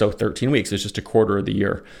quarter. So 13 weeks is just a quarter of the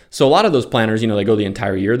year. So a lot of those planners, they go the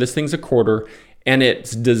entire year. This thing's a quarter, and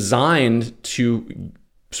it's designed to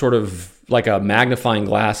sort of like a magnifying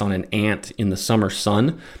glass on an ant in the summer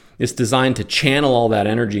sun. It's designed to channel all that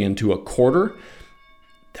energy into a quarter.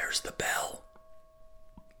 There's the bell.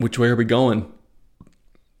 Which way are we going?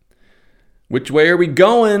 Which way are we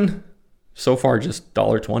going? So far, just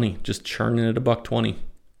 $1.20. Just churning at $1.20.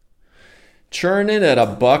 Churning at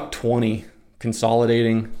 $1.20.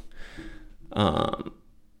 Consolidating. We're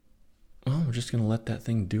just going to let that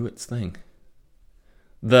thing do its thing.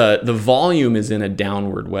 The volume is in a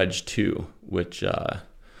downward wedge too, which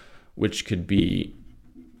could be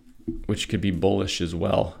bullish as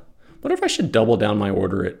well. What if I should double down my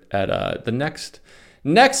order at the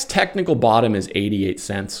next technical bottom is 88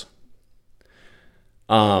 cents.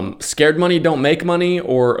 Scared money don't make money,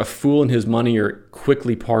 or a fool and his money are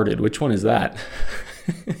quickly parted. Which one is that?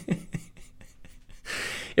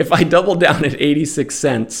 If I double down at 86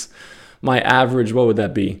 cents, my average, what would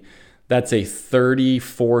that be? That's a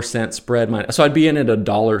 34-cent spread. So I'd be in at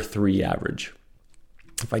 $1.03 average.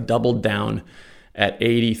 If I doubled down at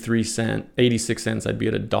 86 cents, I'd be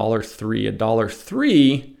at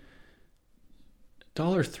 $1.03.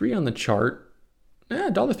 $1.03 on the chart.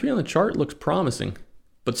 $1.03 on the chart looks promising.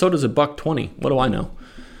 But so does $1.20. What do I know?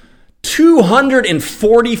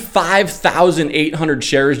 245,800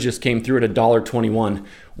 shares just came through at $1.21.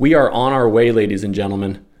 We are on our way, ladies and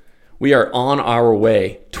gentlemen. We are on our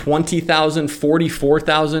way. 20,000,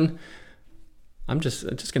 44,000. I'm just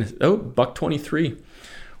going to, $1.23.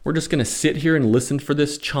 We're just going to sit here and listen for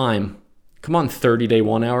this chime. Come on, 30-day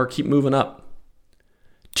 1 hour. Keep moving up.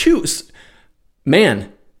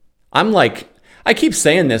 Man, I keep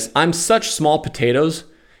saying this. I'm such small potatoes.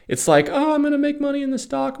 It's like, I'm going to make money in the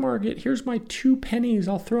stock market. Here's my 2 pennies.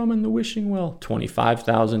 I'll throw them in the wishing well.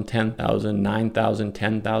 25,000, 10,000, 9,000,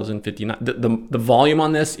 10,000, 59. The volume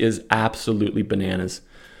on this is absolutely bananas.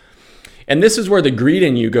 And this is where the greed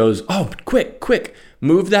in you goes, quick.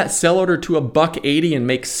 Move that sell order to $1.80 and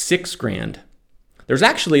make $6,000. There's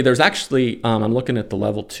actually, I'm looking at the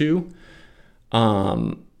level 2.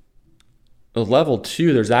 The level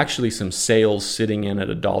 2, there's actually some sales sitting in at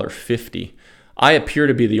 $1.50. I appear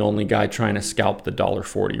to be the only guy trying to scalp the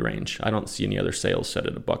 $1.40 range. I don't see any other sales set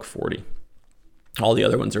at $1.40. All the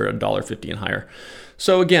other ones are at $1.50 and higher.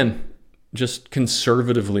 So again, just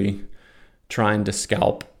conservatively trying to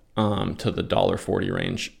scalp to the $1.40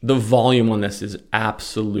 range. The volume on this is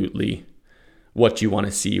absolutely what you want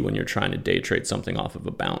to see when you're trying to day trade something off of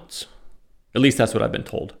a bounce. At least that's what I've been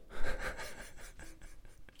told.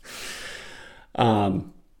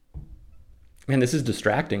 Man, this is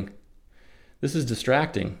distracting.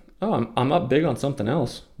 Oh, I'm up big on something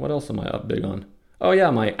else. What else am I up big on? Oh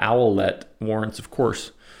yeah, my Owlet warrants, of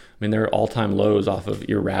course. I mean, they're all-time lows off of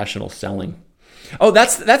irrational selling. Oh,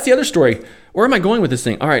 that's the other story. Where am I going with this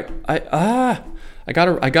thing? All right, I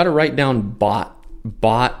gotta write down bot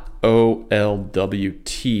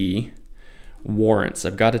OLWT warrants.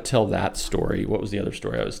 I've got to tell that story. What was the other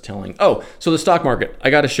story I was telling? Oh, so the stock market.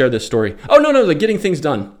 I got to share this story. Oh no, the getting things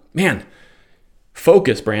done. Man,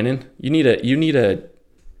 focus, Brandon. You need a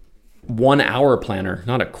 1 hour planner,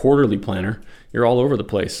 not a quarterly planner. You're all over the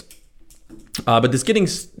place. But this getting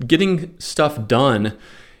stuff done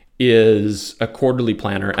is a quarterly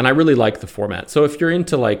planner, and I really like the format. So if you're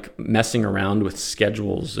into like messing around with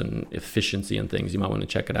schedules and efficiency and things, you might want to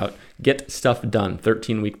check it out. Get Stuff Done,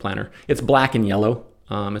 13-week planner. It's black and yellow.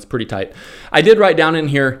 It's pretty tight. I did write down in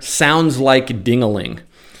here, sounds like ding-a-ling.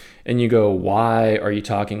 And you go, why are you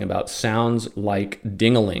talking about sounds like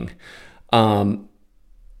ding-a-ling?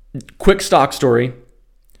 Quick stock story.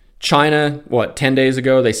 China, 10 days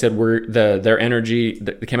ago, they said their energy,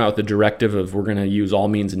 they came out with the directive of we're going to use all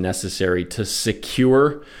means necessary to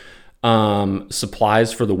secure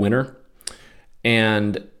supplies for the winter,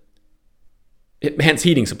 and hence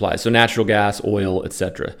heating supplies, so natural gas, oil,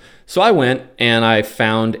 etc. So I went and I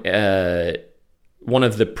found one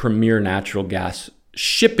of the premier natural gas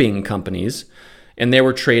shipping companies, and they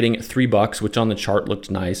were trading at $3, which on the chart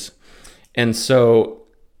looked nice. And so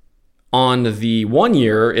on the 1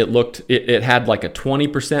 year, it had like a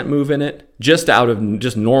 20% move in it, just out of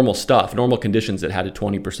just normal stuff, normal conditions. It had a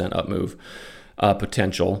 20% up move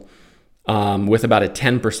potential, with about a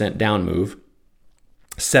 10% down move.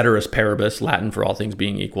 Ceteris paribus, Latin for all things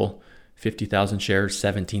being equal. 50,000 shares,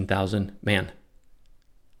 17,000. Man,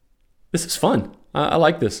 This is fun. I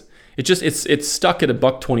like this. It's stuck at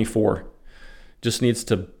 $1.24. Just needs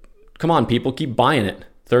to, come on, people, keep buying it.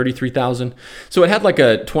 33,000. So it had like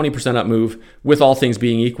a 20% up move with all things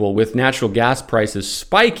being equal, with natural gas prices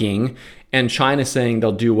spiking and China saying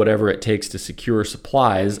they'll do whatever it takes to secure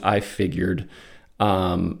supplies. I figured,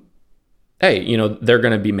 hey, they're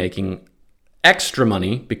going to be making extra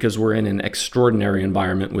money because we're in an extraordinary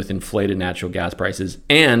environment with inflated natural gas prices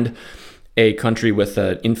and a country with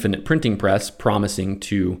an infinite printing press promising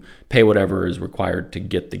to pay whatever is required to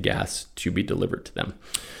get the gas to be delivered to them.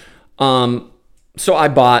 So I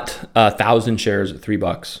bought 1,000 shares at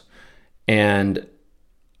 $3, and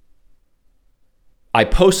I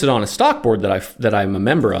posted on a stock board that I'm a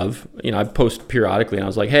member of. I post periodically, and I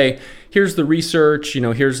was like, hey, here's the research.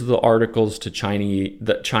 Here's the articles to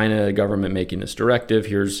the China government making this directive.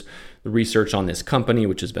 Here's the research on this company,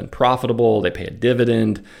 which has been profitable. They pay a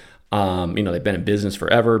dividend. They've been in business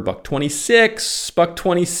forever.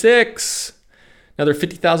 $1.26, another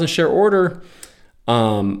 50,000 share order.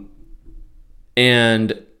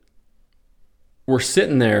 And we're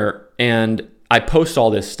sitting there, and I post all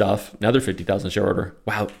this stuff, another 50,000 share order.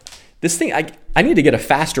 Wow, this thing, I need to get a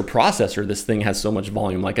faster processor. This thing has so much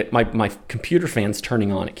volume. Like my computer fan's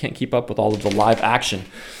turning on. It can't keep up with all of the live action,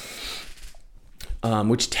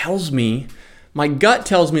 which tells me, my gut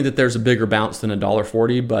tells me that there's a bigger bounce than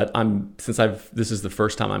 $1.40, but this is the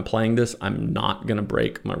first time I'm playing this, I'm not going to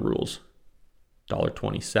break my rules.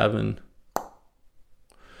 $1.27.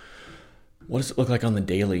 What does it look like on the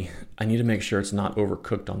daily? I need to make sure it's not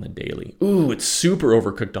overcooked on the daily. Ooh, it's super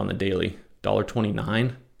overcooked on the daily.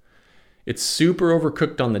 $1.29. It's super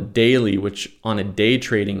overcooked on the daily, which on a day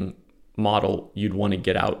trading model, you'd want to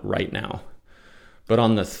get out right now. But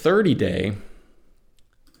on the 30-day,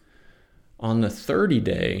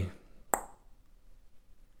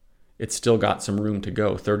 it's still got some room to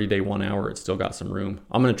go. 30-day 1 hour, it's still got some room.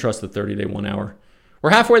 I'm going to trust the 30-day 1 hour. We're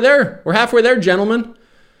halfway there. We're halfway there, gentlemen.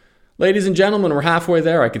 Ladies and gentlemen, we're halfway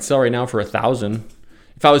there. I could sell right now for 1,000.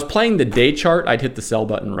 If I was playing the day chart, I'd hit the sell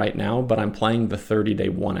button right now, but I'm playing the 30-day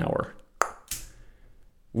 1 hour.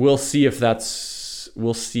 We'll see if that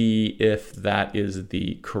is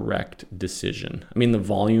the correct decision. I mean, the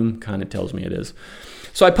volume kind of tells me it is.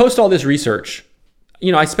 So I post all this research.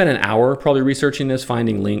 I spent an hour probably researching this,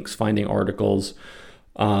 finding links, finding articles,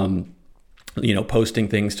 posting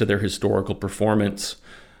things to their historical performance.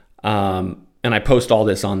 And I post all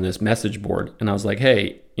this on this message board. And I was like,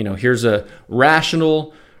 hey, here's a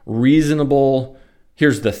rational, reasonable,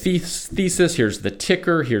 here's the thesis, here's the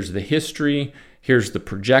ticker, here's the history, here's the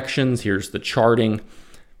projections, here's the charting.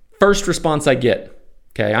 First response I get,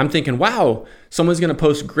 okay, I'm thinking, wow, someone's going to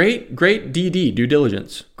post great DD, due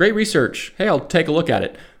diligence, great research. Hey, I'll take a look at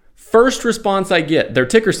it. First response I get, their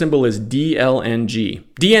ticker symbol is DNLG,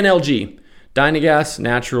 Dynagas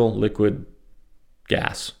Natural Liquid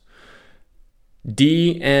Gas.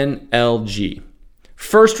 DNLG.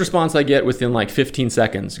 First response I get within like 15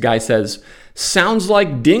 seconds. Guy says, sounds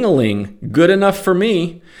like ding-a-ling, good enough for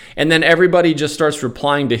me. And then everybody just starts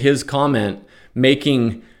replying to his comment,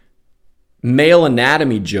 making male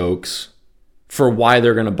anatomy jokes for why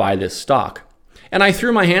they're going to buy this stock. And I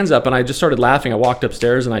threw my hands up and I just started laughing. I walked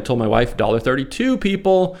upstairs and I told my wife, $1.32,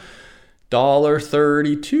 people.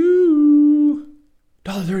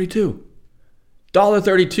 $1.32.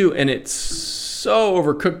 $1.32. And it's so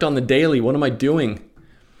overcooked on the daily. What am I doing?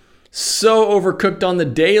 So overcooked on the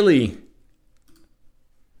daily.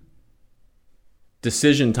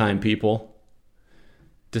 Decision time, people.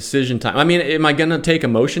 Decision time. I mean, am I going to take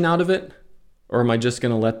emotion out of it? Or am I just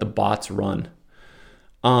going to let the bots run?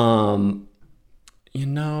 It's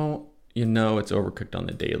overcooked on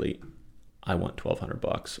the daily. I want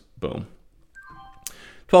 $1,200. Boom.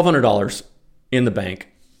 $1,200 in the bank.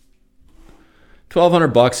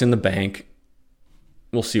 $1,200 in the bank.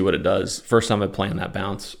 We'll see what it does. First time I play on that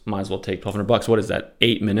bounce. Might as well take $1,200. What is that?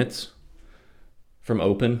 8 minutes from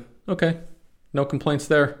open? Okay. No complaints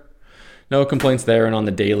there. No complaints there. And on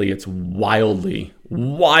the daily, it's wildly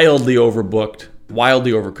overbooked.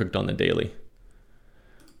 Wildly overcooked on the daily.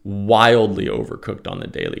 Wildly overcooked on the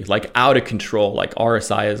daily. Like out of control. Like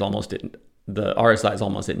RSI is almost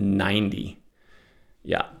at 90.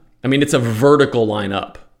 Yeah. I mean, it's a vertical line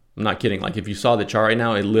up. I'm not kidding. Like if you saw the chart right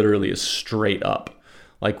now, it literally is straight up.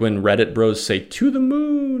 Like when Reddit bros say, to the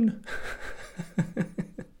moon.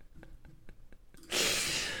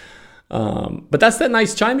 But that's that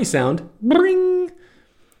nice chimey sound. Bring.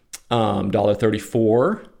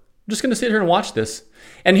 $1.34. I'm just gonna sit here and watch this.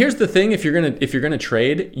 And here's the thing: if you're gonna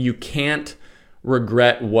trade, you can't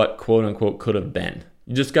regret what quote unquote could have been.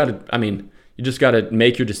 You just gotta. I mean, You just got to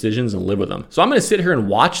make your decisions and live with them. So I'm going to sit here and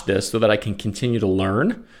watch this so that I can continue to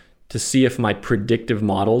learn to see if my predictive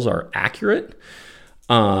models are accurate.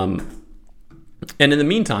 And in the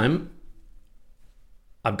meantime,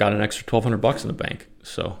 I've got an extra $1,200 in the bank.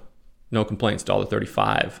 So no complaints,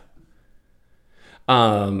 $1.35.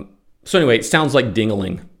 So anyway, it sounds like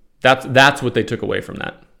ding-a-ling. That's what they took away from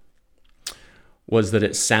that, was that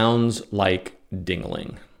it sounds like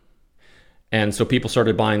ding-a-ling. And so people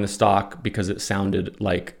started buying the stock because it sounded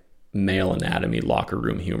like male anatomy locker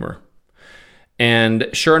room humor. And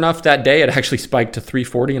sure enough, that day it actually spiked to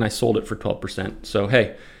 340 and I sold it for 12%. So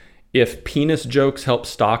hey, if penis jokes help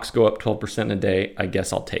stocks go up 12% in a day, I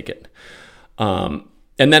guess I'll take it. And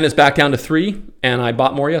then it's back down to 3 and I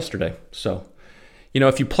bought more yesterday. So,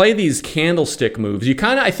 if you play these candlestick moves,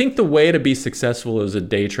 I think the way to be successful as a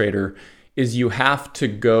day trader is you have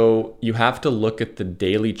to look at the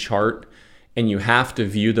daily chart and you have to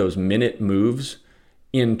view those minute moves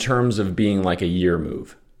in terms of being like a year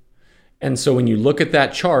move. And so when you look at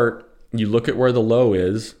that chart, you look at where the low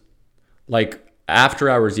is. Like after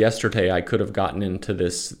hours yesterday, I could have gotten into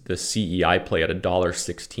the CEI play at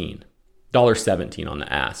 $1.16, $1.17 on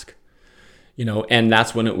the ask, and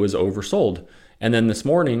that's when it was oversold. And then this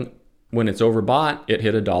morning, when it's overbought, it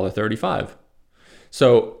hit $1.35.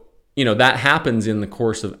 So, that happens in the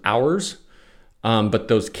course of hours. But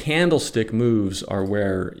those candlestick moves are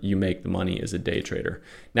where you make the money as a day trader.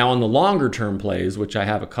 Now on the longer term plays, which I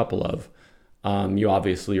have a couple of, you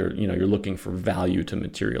obviously are, you're looking for value to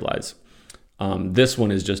materialize. This one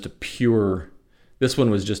was just a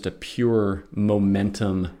pure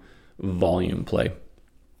momentum volume play.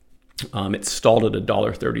 It's stalled at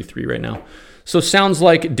 $1.33 right now. So sounds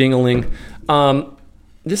like ding-a-ling.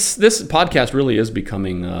 This podcast really is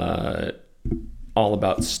becoming all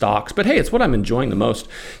about stocks, but hey, it's what I'm enjoying the most.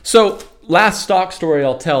 So last stock story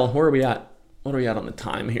I'll tell. Where are we at? What are we at on the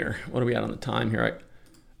time here?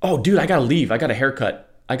 Oh, dude, I gotta leave. I got a haircut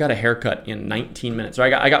in 19 minutes. So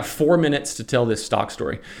I got 4 minutes to tell this stock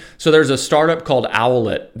story. So there's a startup called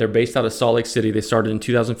Owlet. They're based out of Salt Lake City. They started in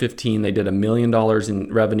 2015. They did $1 million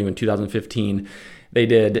in revenue in 2015. They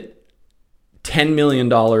did $10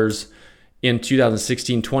 million in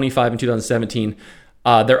 2016, 25 in 2017.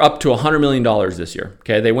 They're up to $100 million this year.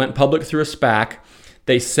 Okay, they went public through a SPAC.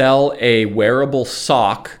 They sell a wearable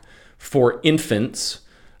sock for infants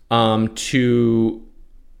to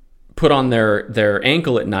put on their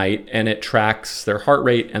ankle at night, and it tracks their heart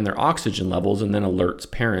rate and their oxygen levels, and then alerts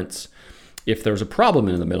parents if there's a problem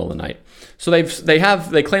in the middle of the night. So they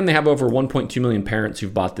claim they have over 1.2 million parents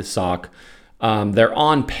who've bought this sock. They're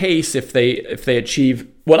on pace if they achieve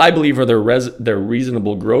what I believe are their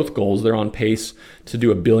reasonable growth goals. They're on pace to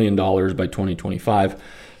do $1 billion by 2025.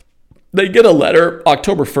 They get a letter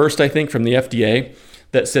October 1st, I think, from the FDA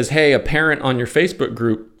that says, hey, a parent on your Facebook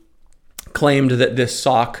group claimed that this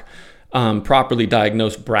sock properly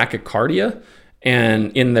diagnosed bradycardia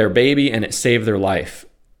and in their baby, and it saved their life.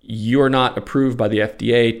 You are not approved by the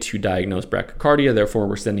FDA to diagnose bradycardia, therefore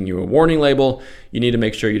we're sending you a warning label. You need to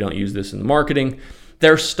make sure you don't use this in the marketing.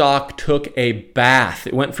 Their stock took a bath.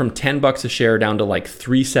 It went from $10 a share down to like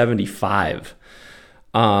 $3.75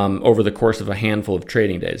 over the course of a handful of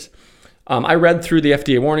trading days. I read through the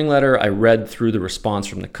FDA warning letter. I read through the response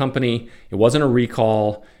from the company. It wasn't a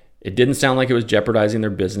recall. It didn't sound like it was jeopardizing their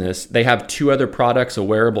business. They have 2 other products, a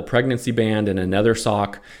wearable pregnancy band and another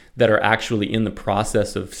sock, that are actually in the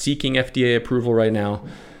process of seeking FDA approval right now.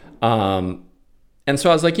 And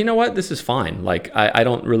so I was like, you know what? This is fine. Like, I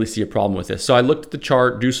don't really see a problem with this. So I looked at the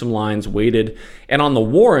chart, drew some lines, waited. And on the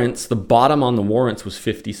warrants, the bottom on the warrants was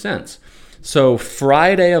 50 cents. So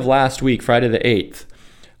Friday of last week, Friday the 8th,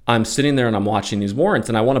 I'm sitting there and I'm watching these warrants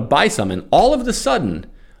and I want to buy some. And all of a sudden,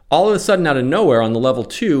 out of nowhere on the level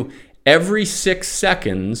 2, every 6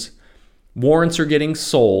 seconds, warrants are getting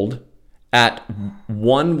sold at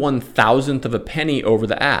 1/1000th of a penny over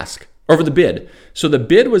the bid. So the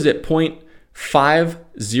bid was at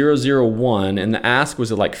 0.5001 and the ask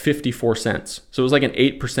was at like 54 cents. So it was like an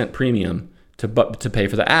 8% premium to pay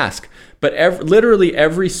for the ask. But literally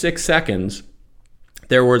every 6 seconds,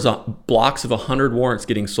 there was blocks of 100 warrants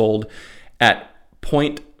getting sold at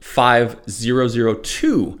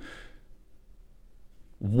 0.5002,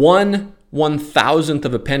 1/1000th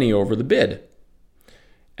of a penny over the bid.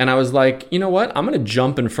 And I was like, you know what? I'm going to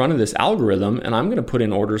jump in front of this algorithm and I'm going to put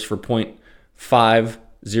in orders for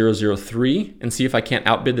 0.5003 and see if I can't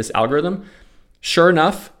outbid this algorithm. Sure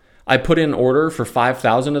enough, I put in an order for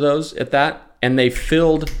 5,000 of those at that, and they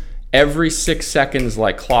filled every 6 seconds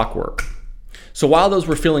like clockwork. So while those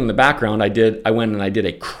were filling the background, I went and I did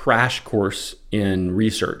a crash course in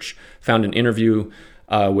research. Found an interview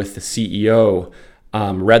with the CEO,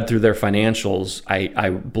 read through their financials. I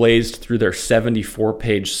blazed through their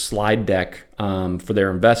 74-page slide deck for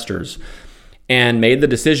their investors and made the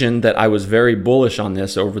decision that I was very bullish on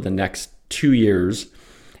this over the next 2 years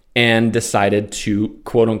and decided to,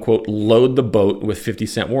 quote unquote, load the boat with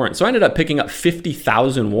 50-cent warrants. So I ended up picking up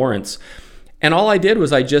 50,000 warrants. And all I did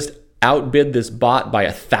was I just outbid this bot by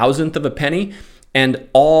 1,000th of a penny, and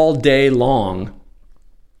all day long,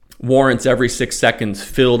 warrants every 6 seconds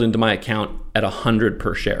filled into my account at 100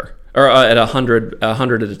 per share, or at 100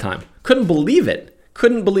 at a time. Couldn't believe it.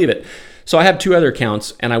 So I have 2 other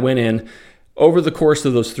accounts, and I went in. Over the course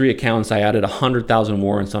of those 3 accounts, I added 100,000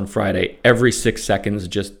 warrants on Friday. Every 6 seconds,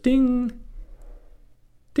 just ding,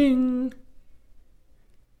 ding,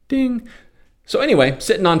 ding. So anyway,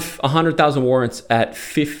 sitting on 100,000 warrants at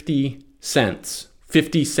 50 cents,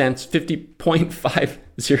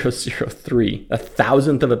 50.5003,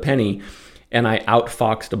 1,000th of a penny, and I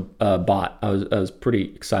outfoxed a bot. I was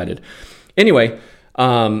pretty excited. Anyway,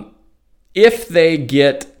 if they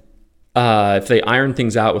iron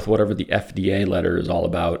things out with whatever the FDA letter is all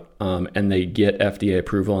about, and they get FDA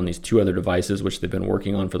approval on these 2 other devices, which they've been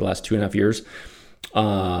working on for the last 2.5 years,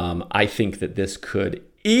 I think that this could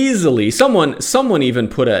easily, someone even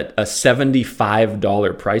put a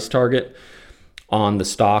 $75 price target on the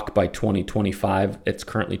stock by 2025. It's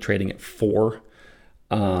currently trading at $4.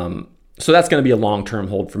 So that's going to be a long-term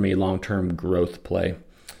hold for me, long-term growth play.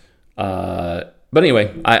 But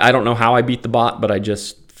anyway, I don't know how I beat the bot, but I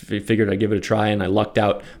just figured I'd give it a try, and I lucked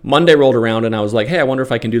out. Monday rolled around, and I was like, hey, I wonder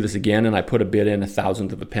if I can do this again, and I put a bid in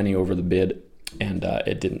 1,000th of a penny over the bid, and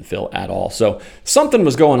it didn't fill at all. So something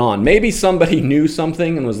was going on. Maybe somebody knew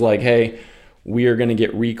something and was like, hey, we are going to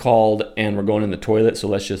get recalled, and we're going in the toilet, so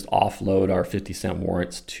let's just offload our 50-cent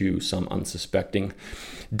warrants to some unsuspecting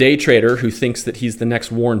day trader who thinks that he's the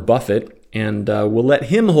next Warren Buffett, and we'll let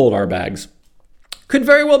him hold our bags. Could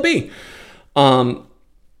very well be.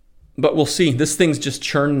 But we'll see. This thing's just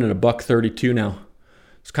churning at $1.32 now.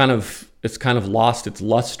 It's kind of lost its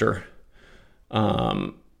luster.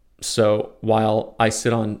 So while I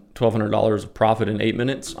sit on $1,200 of profit in 8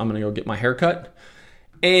 minutes, I'm going to go get my hair cut.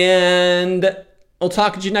 And I'll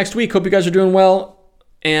talk to you next week. Hope you guys are doing well.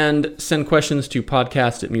 And send questions to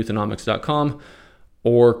podcast@muthenomics.com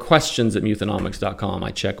or questions@muthenomics.com.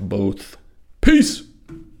 I check both. Peace.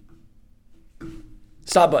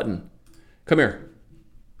 Stop button. Come here.